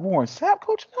 Yo, he got Warren Sapp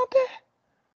coaching out there?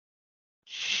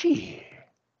 Shit.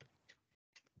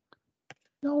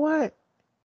 You know what?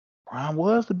 Prime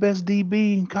was the best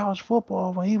DB in college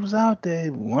football when he was out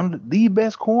there. One of the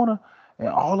best corner in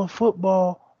all of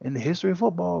football, in the history of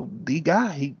football. The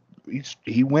guy,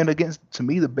 he went against, to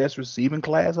me, the best receiving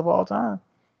class of all time.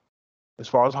 As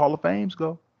far as Hall of Fames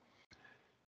go.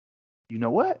 You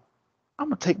know what? I'm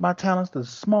going to take my talents to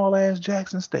small-ass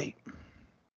Jackson State.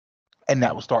 And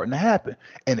that was starting to happen.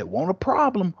 And it wasn't a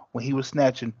problem when he was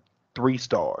snatching 3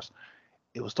 stars.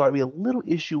 It was starting to be a little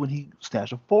issue when he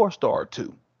snatched a 4-star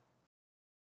too.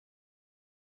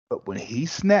 But when he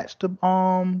snatched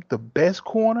the best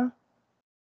corner,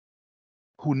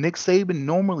 who Nick Saban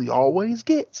normally always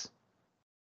gets,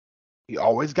 he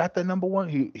always got that number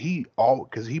one.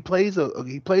 Because he plays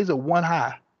a one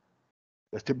high.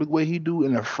 That's typically what he do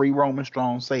in a free roaming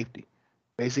strong safety,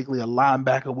 basically a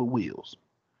linebacker with wheels.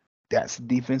 That's the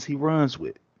defense he runs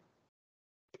with.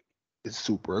 It's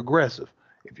super aggressive.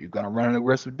 If you're gonna run an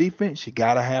aggressive defense, you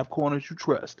gotta have corners you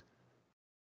trust.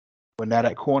 But now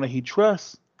that corner he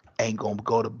trusts ain't gonna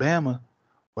go to Bama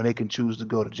when they can choose to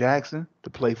go to Jackson to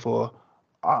play for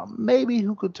maybe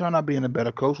who could turn out being a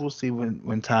better coach. We'll see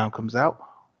when time comes out.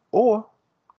 Or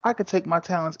I could take my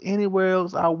talents anywhere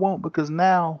else I want because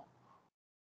now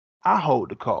I hold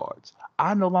the cards.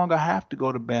 I no longer have to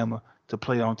go to Bama to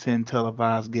play on 10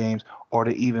 televised games or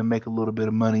to even make a little bit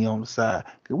of money on the side.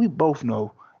 Because we both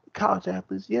know college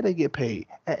athletes, yeah, they get paid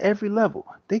at every level.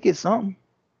 They get something.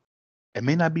 It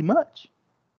may not be much,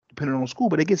 depending on the school,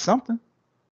 but they get something.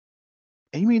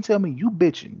 And you mean tell me you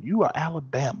bitching, you are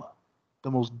Alabama, the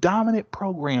most dominant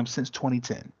program since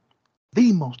 2010.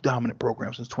 The most dominant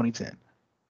program since 2010.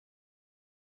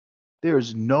 There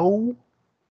is no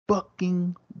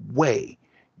fucking way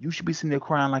you should be sitting there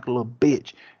crying like a little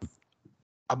bitch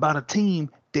about a team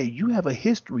that you have a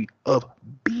history of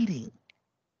beating.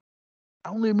 I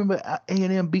only remember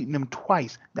A&M beating them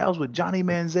twice. That was with Johnny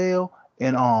Manziel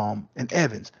and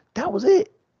Evans. That was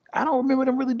it. I don't remember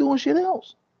them really doing shit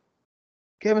else.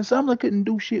 Kevin Sumlin couldn't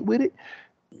do shit with it.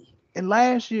 And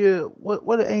last year,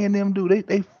 what did A&M do?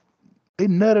 They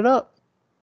nutted up.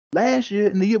 Last year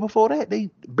and the year before that, they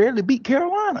barely beat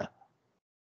Carolina.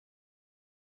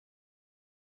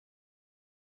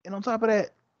 And on top of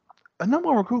that, a number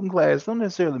one recruiting class don't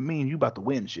necessarily mean you about to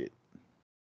win shit.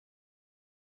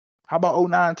 How about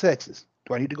 09 Texas?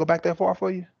 Do I need to go back that far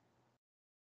for you?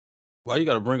 Why you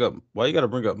gotta bring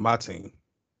up my team?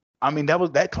 I mean,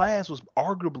 that class was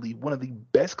arguably one of the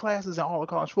best classes in all of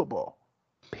college football.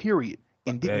 Period.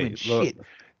 And didn't win shit.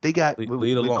 They got lead Colt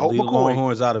the McCoy.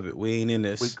 Longhorns out of it. We ain't in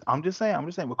this. I'm just saying,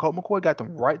 with Colt McCoy got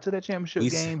them right to that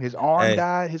championship game. His arm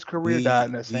died, his career died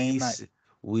in that same night.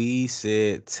 We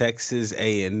said Texas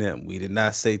A&M. We did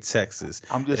not say Texas.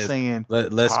 I'm just saying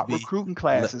top recruiting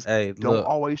classes don't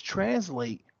always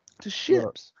translate to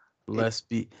ships. Let's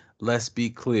be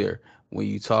clear. When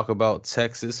you talk about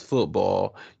Texas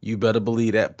football, you better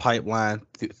believe that pipeline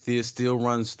still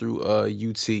runs through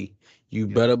UT. You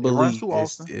better believe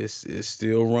it's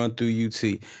still run through UT.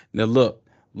 Now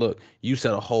look, you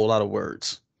said a whole lot of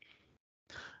words.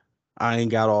 I ain't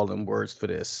got all them words for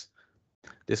this.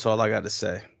 This all I got to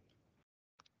say.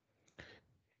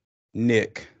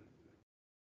 Nick,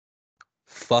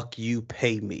 fuck you,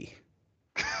 pay me.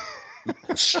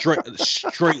 Straight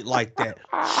like that.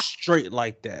 Straight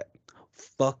like that.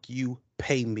 Fuck you,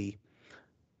 pay me.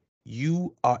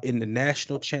 You are in the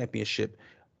national championship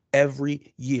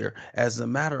every year. As a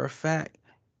matter of fact,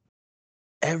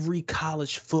 every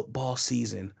college football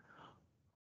season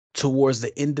towards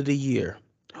the end of the year,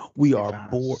 we are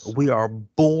bored. We are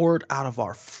bored out of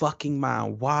our fucking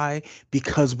mind. Why?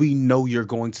 Because we know you're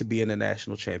going to be in the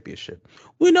national championship.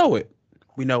 We know it.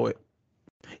 We know it.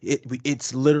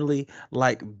 It's literally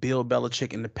like Bill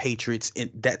Belichick and the Patriots, and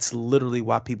that's literally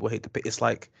why people hate the. It's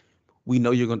like we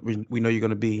know you're going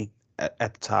to be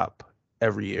at the top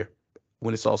every year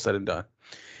when it's all said and done.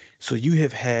 So you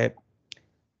have had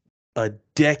a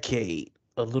decade,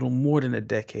 a little more than a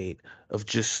decade of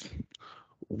just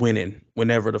winning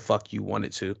whenever the fuck you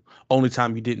wanted to. Only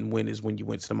time you didn't win is when you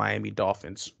went to the Miami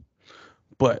Dolphins.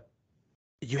 But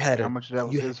you had How a much of that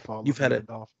was you his fault you've looking had at a the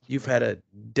Dolphins, you've bro? had a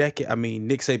decade. I mean,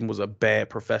 Nick Saban was a bad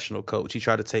professional coach. He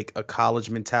tried to take a college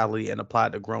mentality and apply it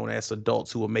to grown ass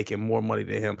adults who were making more money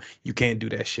than him. You can't do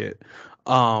that shit.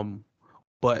 Um,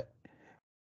 but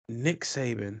Nick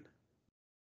Saban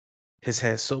has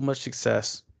had so much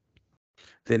success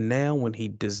that now when he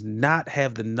does not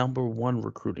have the number one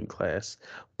recruiting class,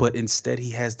 but instead he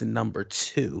has the number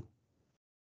two,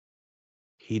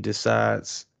 he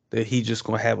decides that he just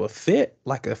gonna have a fit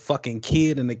like a fucking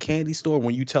kid in a candy store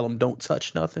when you tell him don't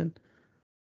touch nothing.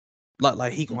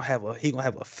 Like he gonna have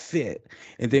a fit,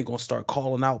 and then gonna start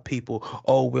calling out people.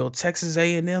 Oh well, Texas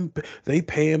A&M, they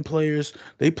paying players,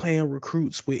 they paying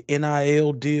recruits with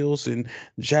NIL deals, and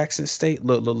Jackson State.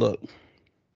 Look.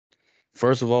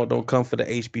 First of all, don't come for the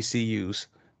HBCUs.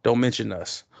 Don't mention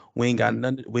us. We ain't got Mm-hmm.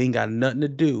 nothing. We ain't got nothing to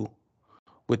do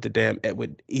with the damn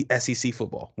with SEC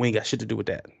football. We ain't got shit to do with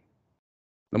that.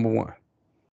 Number one.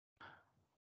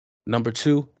 Number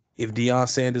two, if Deion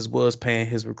Sanders was paying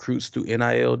his recruits through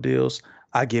NIL deals,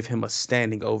 I give him a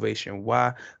standing ovation.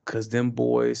 Why? Because them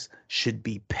boys should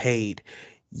be paid.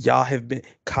 Y'all have been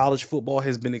college football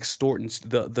has been extorting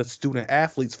the student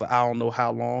athletes for I don't know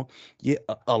how long. Yeah,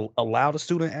 allow the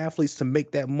student athletes to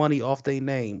make that money off their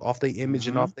name, off their image,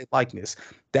 and Mm-hmm. off their likeness.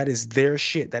 That is their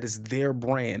shit. That is their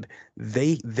brand.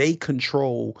 They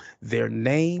control their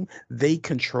name. They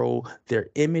control their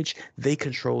image. They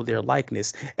control their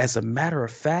likeness. As a matter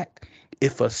of fact,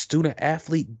 if a student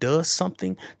athlete does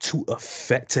something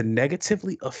to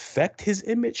negatively affect his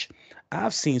image,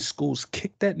 I've seen schools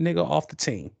kick that nigga off the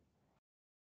team.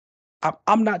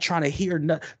 I'm not trying to hear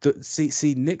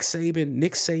see Nick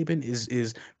Saban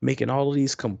is making all of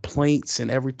these complaints and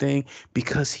everything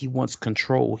because he wants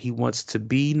control. He wants to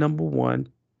be number one.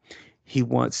 He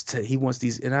wants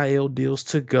these NIL deals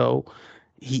to go.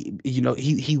 He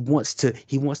wants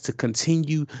to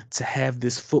continue to have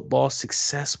this football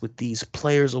success with these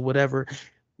players or whatever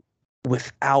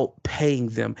without paying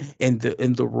them. And the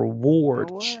You know reward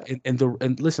what?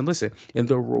 and listen, and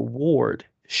the reward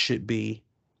should be,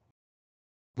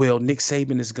 well, Nick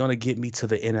Saban is gonna get me to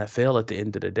the NFL at the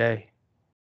end of the day.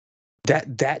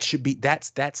 That should be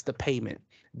that's the payment.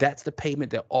 That's the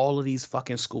payment that all of these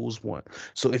fucking schools want.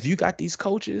 So if you got these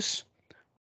coaches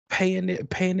paying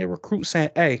their recruits saying,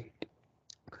 hey,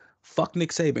 fuck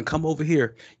Nick Saban, come over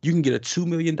here. You can get a $2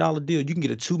 million deal. You can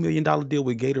get a $2 million deal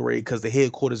with Gatorade because the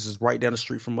headquarters is right down the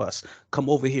street from us. Come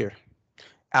over here.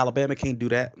 Alabama can't do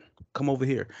that. Come over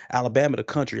here. Alabama, the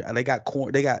country. They got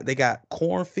corn. They got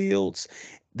cornfields.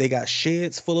 They got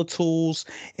sheds full of tools,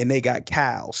 and they got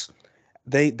cows.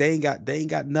 They ain't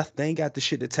got nothing. They ain't got the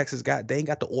shit that Texas got. They ain't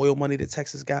got the oil money that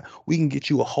Texas got. We can get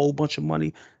you a whole bunch of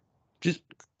money. Just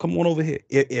come on over here.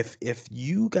 If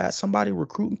you got somebody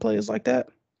recruiting players like that,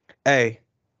 hey,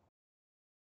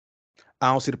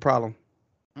 I don't see the problem.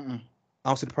 Mm-mm. I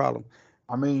don't see the problem.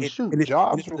 I mean, And shoot, and if and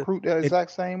jobs if the recruit that and,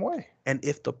 exact same way. and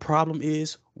if the problem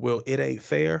is, well, it ain't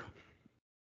fair.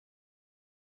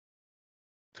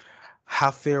 How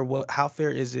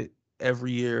fair is it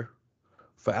every year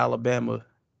for Alabama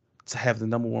to have the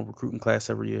number one recruiting class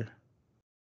every year?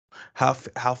 How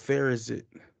fair is it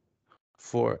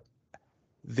for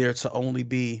there to only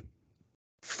be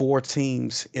four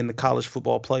teams in the college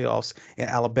football playoffs and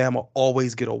Alabama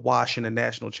always get a wash in the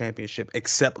national championship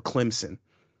except Clemson?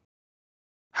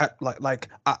 I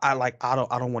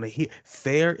don't want to hear.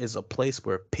 Fair is a place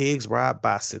where pigs ride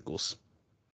bicycles.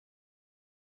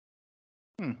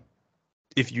 Hmm.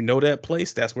 If you know that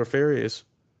place, that's where fair is.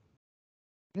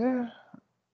 Yeah.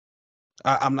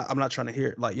 I'm not trying to hear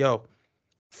it. Like, yo,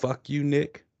 fuck you,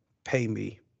 Nick. Pay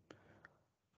me.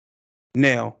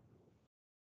 Now,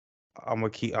 now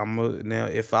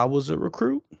if I was a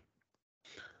recruit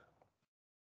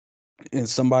and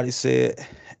somebody said,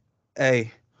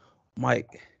 hey,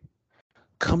 Mike,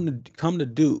 come to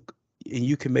Duke and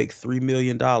you can make $3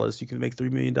 million. You can make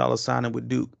 $3 million signing with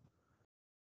Duke.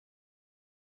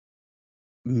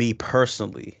 Me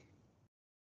personally,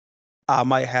 I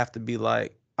might have to be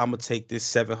like, I'm gonna take this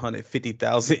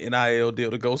 750,000 NIL deal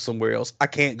to go somewhere else. I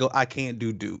can't go. I can't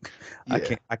do Duke.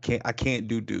 Yeah. I can't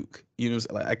do Duke. You know, what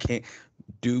I'm saying? Like I can't.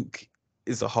 Duke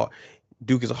is a hard.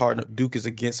 Duke is a hard. Duke is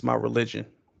against my religion.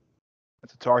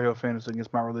 It's a Tar Heel fan. It's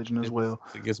against my religion as well.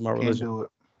 It's against my Can't religion. do it.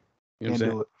 You know what I'm Can't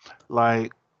saying? do it.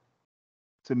 Like,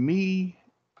 to me,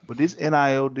 but this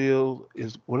NIL deal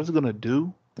is what it's gonna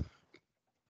do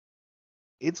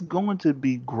it's going to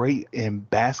be great in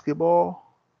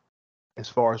basketball as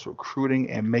far as recruiting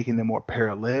and making them more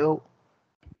parallel.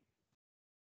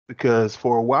 Because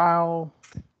for a while,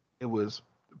 it was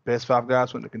best five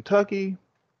guys went to Kentucky.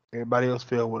 Everybody else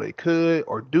fell where they could,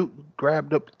 or Duke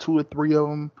grabbed up two or three of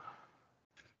them.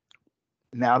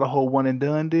 Now the whole one and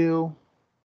done deal.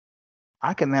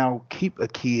 I can now keep a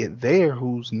kid there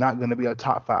who's not going to be a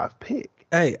top five pick.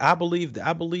 Hey, I believe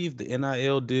the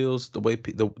NIL deals, the way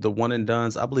the one and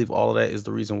dones, I believe all of that is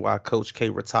the reason why Coach K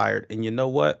retired. And you know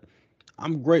what?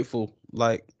 I'm grateful.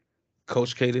 Like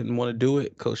Coach K didn't want to do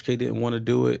it. Coach K didn't want to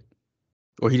do it,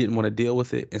 or he didn't want to deal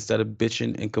with it. Instead of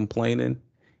bitching and complaining,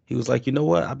 he was like, you know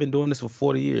what? I've been doing this for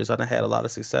 40 years. I done had a lot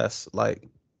of success. Like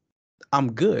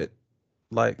I'm good.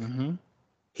 Like Mm-hmm.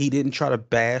 he didn't try to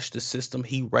bash the system.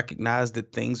 He recognized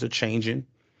that things are changing.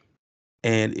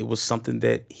 And it was something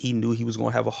that he knew he was going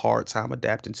to have a hard time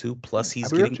adapting to. Yeah, Plus, I he's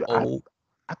be real with getting you. old.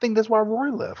 I think that's why Roy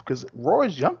left because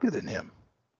Roy's younger than him.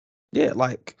 Yeah,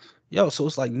 like, yo, so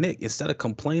it's like, Nick, instead of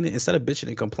complaining, instead of bitching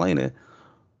and complaining,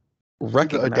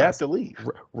 Either adapt recognize or leave.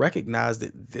 recognize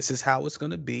that this is how it's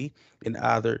going to be, and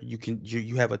either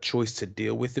you have a choice to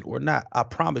deal with it or not. I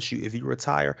promise you, if you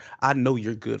retire, I know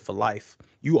you're good for life.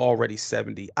 You already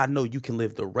 70. I know you can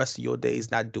live the rest of your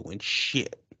days not doing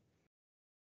shit.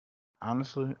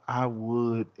 Honestly, I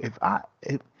would if I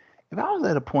was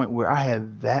at a point where I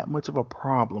had that much of a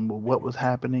problem with what was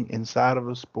happening inside of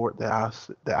a sport that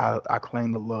I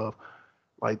claim to love.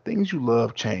 Like things you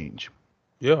love change.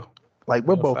 Yeah, Like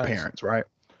we're yeah, both facts, parents, right?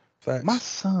 My facts.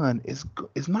 son is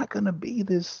not gonna be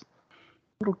this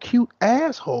little cute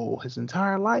asshole his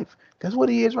entire life. That's what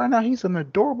he is right now. He's an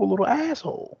adorable little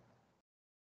asshole.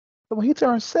 But when he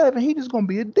turns 7, he just gonna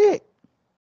be a dick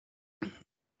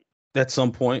At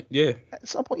some point, yeah, at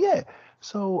some point. Yeah.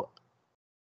 So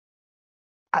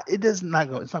it's not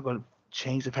gonna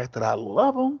change the fact that I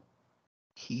love him.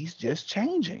 He's just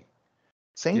changing.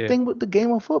 Same yeah. thing with the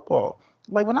game of football.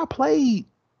 Like when I played,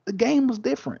 the game was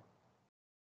different.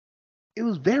 It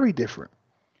was very different.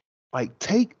 Like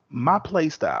take my play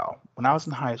style when I was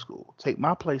in high school. Take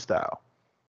my play style.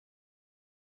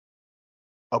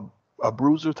 A a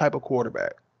bruiser type of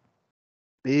quarterback.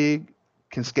 Big,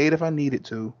 can skate if I needed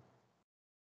to.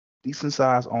 Decent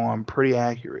size arm, pretty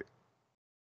accurate.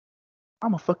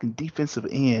 I'm a fucking defensive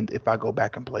end if I go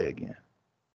back and play again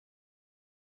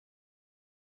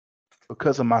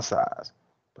because of my size,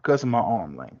 because of my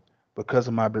arm length, because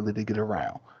of my ability to get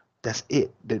around. That's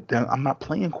it. I'm not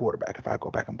playing quarterback if I go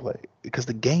back and play because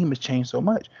the game has changed so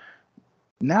much.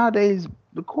 Nowadays,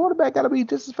 the quarterback got to be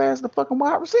just as fast as the fucking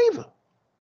wide receiver.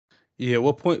 Yeah,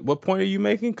 what point are you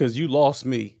making? Because you lost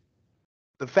me.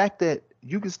 The fact that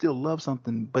you can still love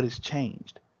something, but it's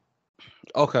changed.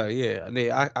 Okay, yeah,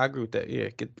 I agree with that. Yeah,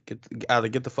 get either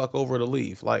get the fuck over to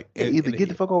leave. Like, Yeah, either and get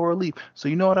the fuck over or leave. So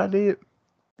you know what I did?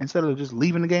 Instead of just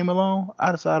leaving the game alone,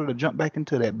 I decided to jump back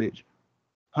into that bitch.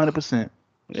 100%.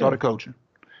 yeah, Started coaching.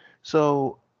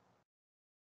 So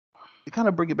it kind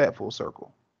of bring it back full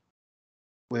circle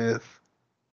with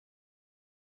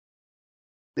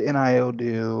the NIL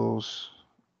deals.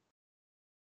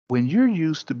 When you're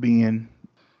used to being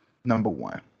number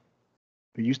one,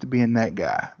 you're used to being that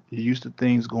guy, you're used to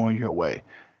things going your way.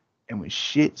 And when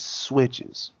shit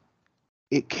switches,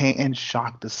 it can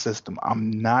shock the system.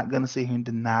 I'm not going to sit here and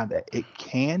deny that. It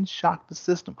can shock the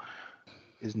system.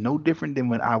 It's no different than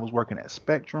when I was working at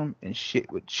Spectrum and shit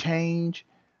would change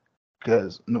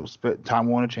because no Time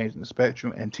Warner changed in the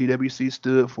Spectrum and TWC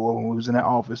stood for when we was in that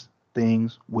office,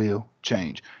 things will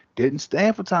change. Didn't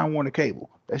stand for Time Warner Cable.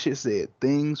 That shit said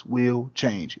things will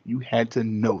change. You had to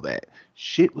know that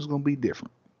shit was gonna be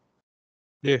different.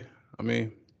 yeah. I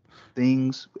mean,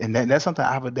 Things and that's something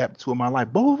I've adapted to in my life.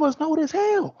 Both of us know this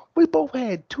hell. We both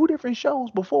had two different shows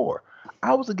before.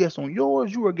 I was a guest on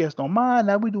yours, you were a guest on mine.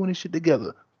 Now we doing this shit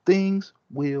together. Things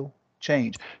will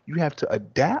change. You have to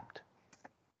adapt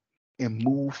and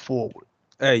move forward.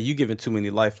 hey, you giving too many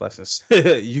life lessons.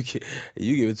 You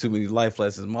giving too many life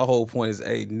lessons. My whole point is,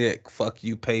 hey, Nick, fuck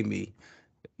you, pay me.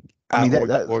 I I mean or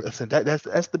or that's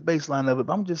the baseline of it.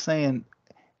 But I'm just saying,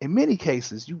 in many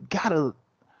cases, you have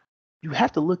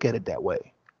to look at it that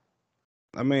way.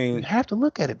 I You mean, have to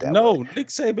look at it that way. no, Nick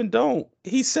Saban don't.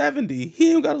 He's 70.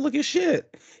 He ain't got to look at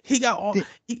shit. He got all The-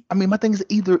 he, I mean, my thing is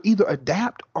either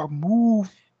adapt or move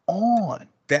on.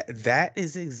 that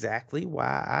is exactly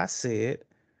why I said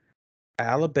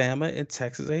Alabama and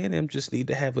Texas A&M just need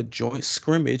to have a joint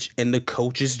scrimmage, and the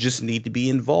coaches just need to be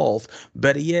involved.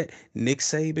 Better yet, Nick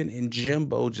Saban and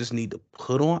Jimbo just need to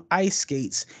put on ice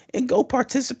skates and go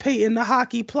participate in the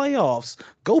hockey playoffs.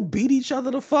 Go beat each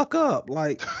other the fuck up.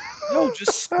 Like, yo,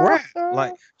 just scrap.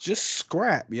 Like, just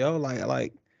scrap, yo.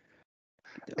 Like,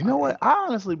 You know what? I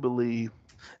honestly believe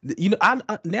I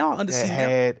now I that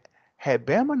understand now. had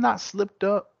Bama not slipped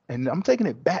up, and I'm taking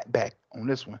it back on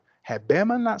this one. Had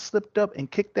Bama not slipped up and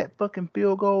kicked that fucking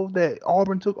field goal that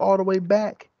Auburn took all the way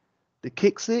back, the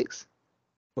kick six,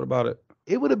 What about it?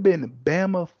 it would have been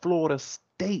Bama, Florida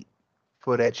State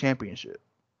for that championship.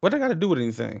 What I got to do with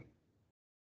anything?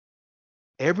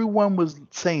 Everyone was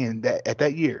saying that at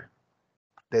that year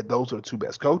that those are the two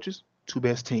best coaches, two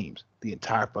best teams the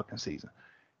entire fucking season.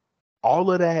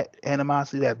 All of that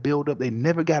animosity, that build up, they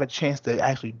never got a chance to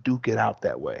actually duke it out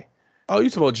that way. Oh, you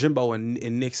talking about Jimbo and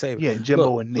Nick Saban? Yeah, Look,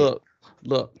 Jimbo and Nick.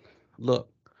 look, look.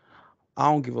 I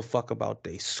don't give a fuck about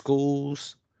they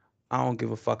schools. I don't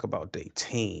give a fuck about they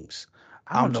teams.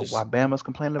 I I'm don't know why just, Bama's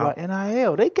complaining I, about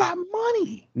NIL. They I, got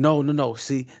money. no.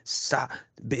 See, stop.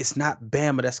 It's not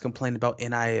Bama that's complaining about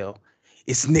NIL.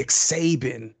 It's Nick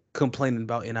Saban complaining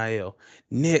about NIL.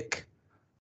 Nick,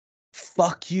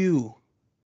 fuck you.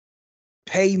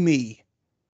 Pay me.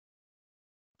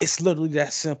 It's literally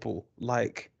that simple.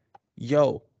 Like,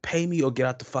 yo, pay me or get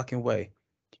out the fucking way.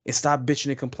 And stop bitching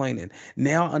and complaining.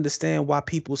 Now I understand why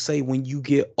people say when you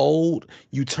get old,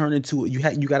 you turn into it. You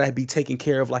gotta be taken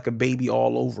care of like a baby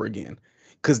all over again.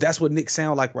 Cause that's what Nick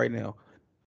sound like right now.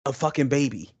 A fucking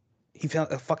baby. He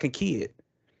felt a fucking kid.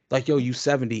 Like, yo, you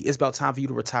 70. It's about time for you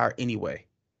to retire anyway.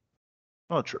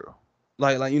 Not true.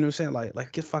 Like you know what I'm saying?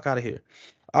 Like get the fuck out of here.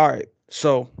 All right.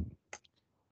 So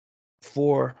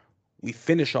before we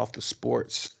finish off the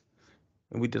sports,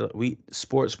 and we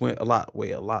sports went a lot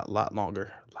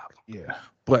longer. Yeah.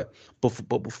 But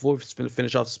before we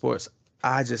finish off the sports,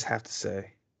 I just have to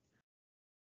say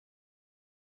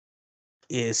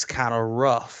it's kind of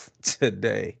rough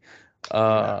today.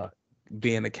 Yeah.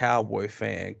 Being a Cowboy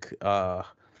fan,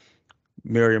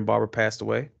 Marion Barber passed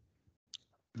away.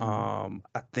 I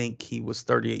think he was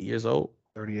 38 years old.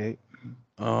 38.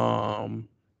 Um,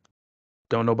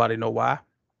 don't nobody know why.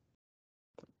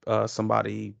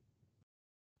 Somebody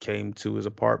came to his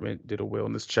apartment, did a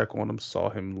wellness check on him, saw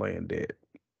him laying dead.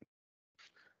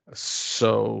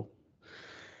 So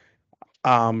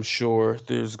I'm sure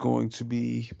there's going to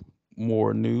be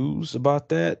more news about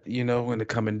that, in the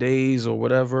coming days or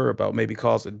whatever, about maybe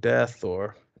cause of death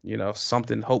or,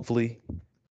 something, hopefully.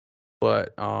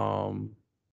 But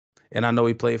and I know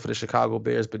he played for the Chicago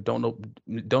Bears, but don't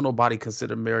nobody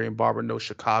consider Marion Barber no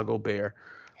Chicago Bear.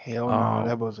 Hell no, Um,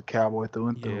 that was a Cowboy through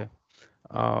and through. yeah.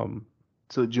 Um,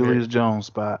 To Mar- Julius Jones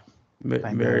spot.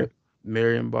 Thank Mar- God.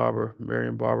 Marion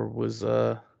Barber was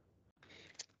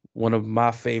one of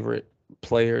my favorite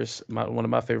players, one of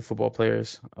my favorite football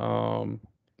players.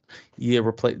 Yeah,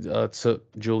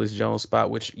 took Julius Jones' spot,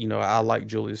 which I like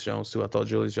Julius Jones too. I thought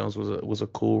Julius Jones was a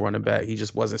cool running back. He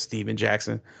just wasn't Steven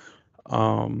Jackson.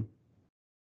 Um,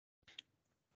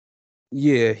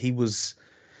 yeah, he was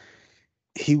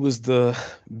the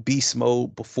beast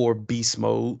mode before beast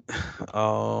mode.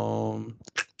 Um,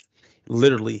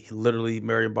 literally,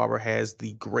 Marion Barber has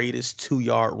the greatest 2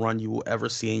 yard run you will ever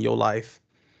see in your life.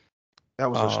 That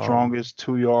was the Um, strongest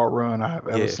 2 yard run I have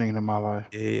ever yeah, seen in my life.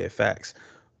 yeah, facts.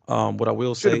 What I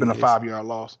will Should say have been a is, 5 yard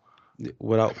loss.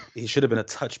 he should have been a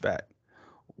touchback.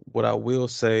 What I will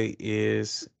say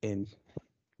is, and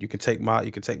you can take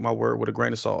my word with a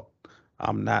grain of salt.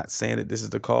 I'm not saying that this is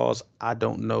the cause. I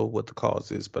don't know what the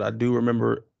cause is, but I do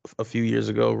remember a few years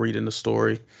ago reading the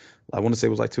story. I want to say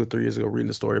it was like 2 or 3 years ago, reading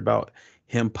the story about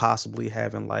him possibly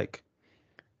having like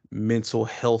mental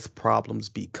health problems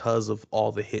because of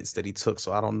all the hits that he took.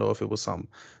 So I don't know if it was some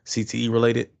CTE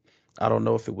related. I don't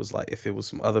know if it was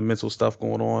some other mental stuff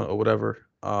going on or whatever.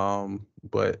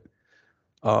 But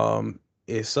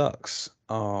it sucks.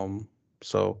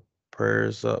 So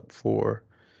prayers up for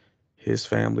his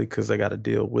family because they got to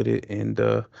deal with it, and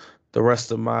the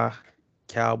rest of my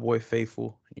Cowboy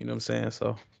faithful. You know what I'm saying?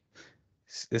 So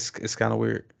it's kind of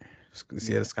weird. Yeah,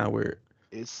 Yeah. it's kind of weird.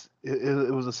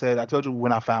 It was a sad. I told you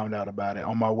when I found out about it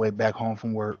on my way back home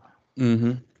from work.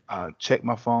 Mm-hmm. I checked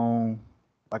my phone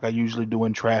like I usually do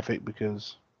in traffic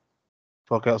because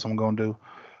fuck else I'm gonna do.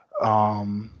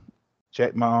 Um,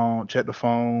 check the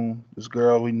phone. This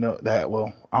girl we know that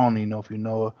well, I don't even know if you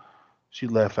know her. She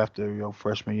left after your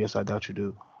freshman. Yes, I doubt you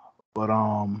do. But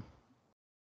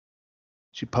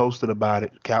she posted about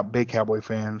it. Big Cowboy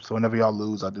fan. So whenever y'all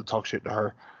lose, I do talk shit to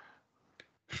her.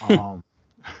 Um,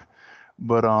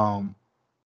 but I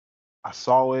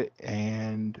saw it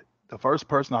and The first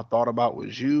person I thought about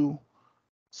was you,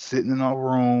 sitting in a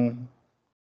room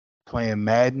playing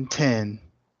Madden 10.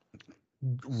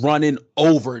 Running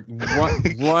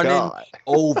God,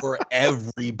 over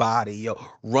everybody, yo.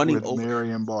 Running with over.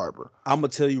 Marion Barber. I'm gonna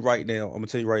tell you right now.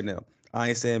 I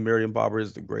ain't saying Marion Barber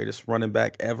is the greatest running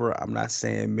back ever. I'm not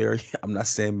saying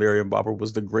Marion Barber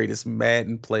was the greatest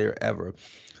Madden player ever.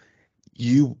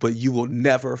 But you will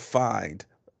never find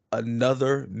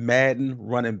another Madden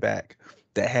running back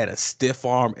that had a stiff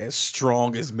arm as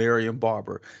strong as Marion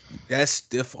Barber. That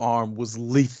stiff arm was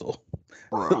lethal.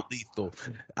 Bruh. Lethal.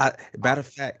 Matter of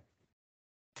fact,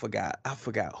 I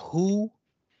forgot who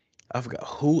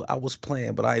I was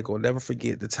playing, but I ain't gonna never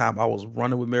forget the time I was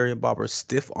running with Marion Barber,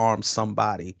 stiff arm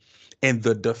somebody, and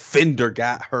the defender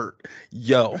got hurt.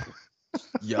 Yo,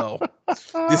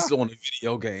 this is on a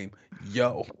video game.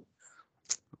 Yo,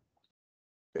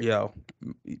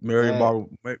 Marion That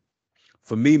Barber.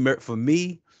 For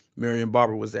me, Marion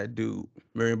Barber was that dude.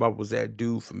 Marion Barber was that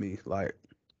dude for me. Like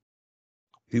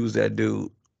he was that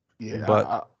dude. yeah,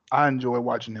 But I enjoy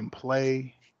watching him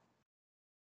play.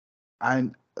 I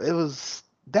it was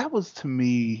that was to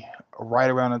me right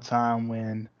around the time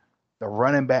when the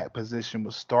running back position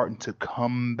was starting to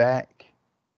come back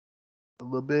a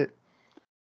little bit.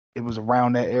 It was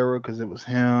around that era because it was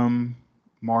him,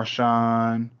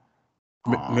 Marshawn.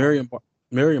 M- Um, Marion Bar-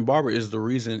 Marion Barber is the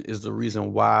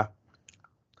reason why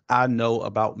I know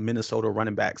about Minnesota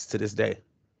running backs to this day.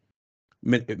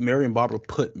 Marion Barber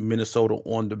put Minnesota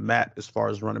on the map as far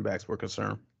as running backs were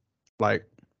concerned. Like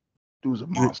dude's a you,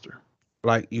 monster.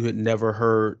 you had never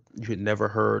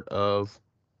heard of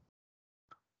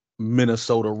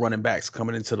Minnesota running backs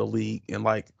coming into the league and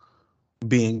like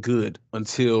being good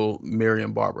until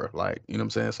Marion Barber. Like you know what I'm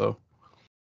saying? So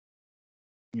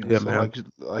yeah, So man.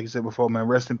 like you said before, man,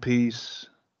 rest in peace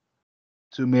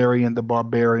to Marion the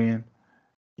Barbarian.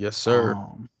 Yes, sir.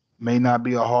 Um, may not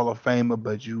be a Hall of Famer,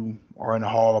 but you are in the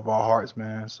Hall of our hearts,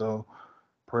 man. So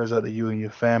prayers out to you and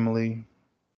your family.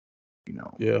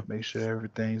 Yeah. Make sure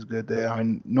everything's good there. I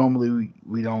mean, normally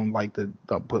we don't like to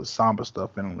put somber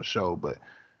stuff in on the show, but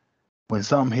when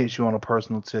something hits you on a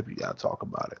personal tip, you gotta talk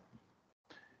about it.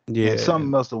 And Yeah.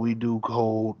 something else that we do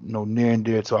hold, near and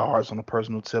dear to our hearts on a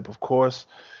personal tip, of course.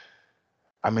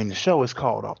 I mean, the show is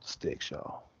called Off the Sticks,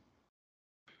 y'all.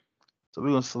 So we're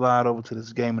gonna slide over to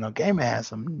this game, and our game has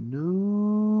some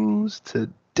news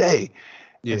today,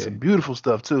 and Yeah. some beautiful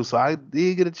stuff too. So I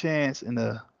did get a chance in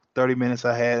the 30 minutes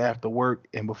I had after work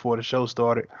and before the show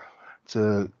started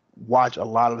to watch a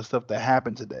lot of the stuff that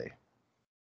happened today.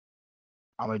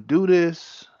 I'm gonna do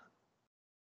this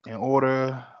in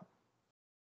order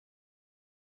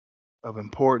of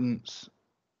importance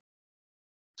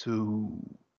to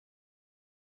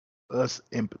us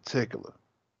in particular.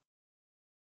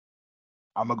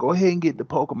 I'm gonna go ahead and get the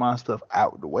Pokemon stuff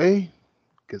out of the way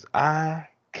because I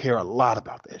care a lot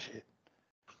about that shit.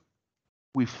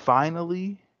 We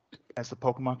finally, as the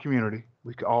Pokemon community,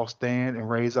 we can all stand and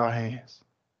raise our hands.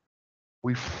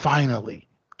 We finally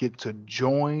get to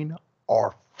join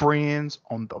our friends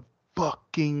on the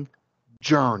fucking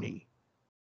journey.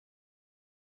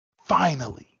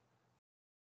 Finally.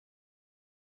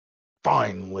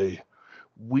 Finally.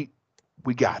 We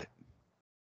we got it.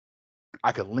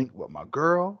 I could link with my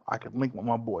girl. I could link with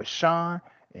my boy Sean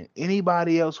and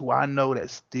anybody else who I know that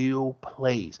still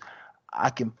plays. I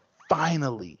can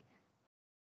finally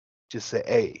just say,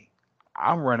 hey,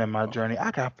 I'm running my journey.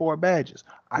 I got 4 badges.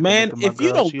 I can Man, look at my if you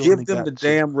girl. don't She only give them the got 2.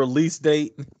 damn release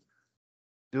date,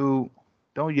 Dude,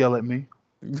 don't yell at me.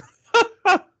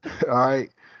 All right.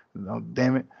 No,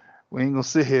 damn it. We ain't gonna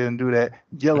sit here and do that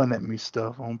yelling at me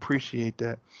stuff. I don't appreciate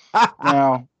that.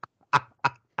 Now,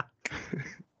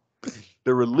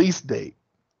 the release date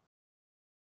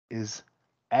is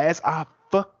as I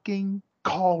fucking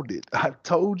called it. I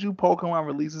told you Pokemon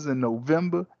releases in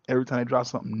November. Every time they drop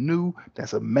something new,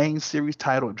 that's a main series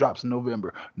title, it drops in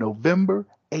November. November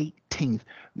 18th.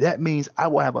 That means I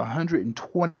will have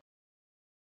 120 dollars.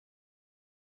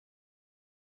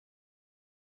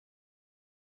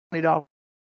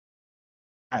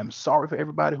 I'm sorry for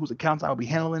everybody whose accounts I'll be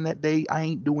handling that day. I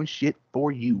ain't doing shit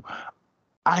for you.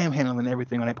 I am handling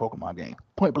everything on that Pokemon game.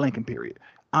 Point blank and period.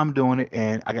 I'm doing it,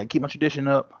 and I gotta keep my tradition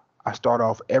up. I start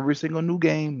off every single new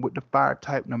game with the fire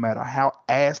type, no matter how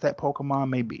ass that Pokemon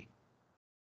may be.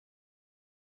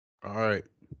 all right.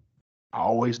 I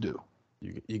always do.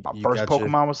 You My you first got your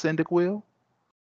Pokemon was Cyndaquil.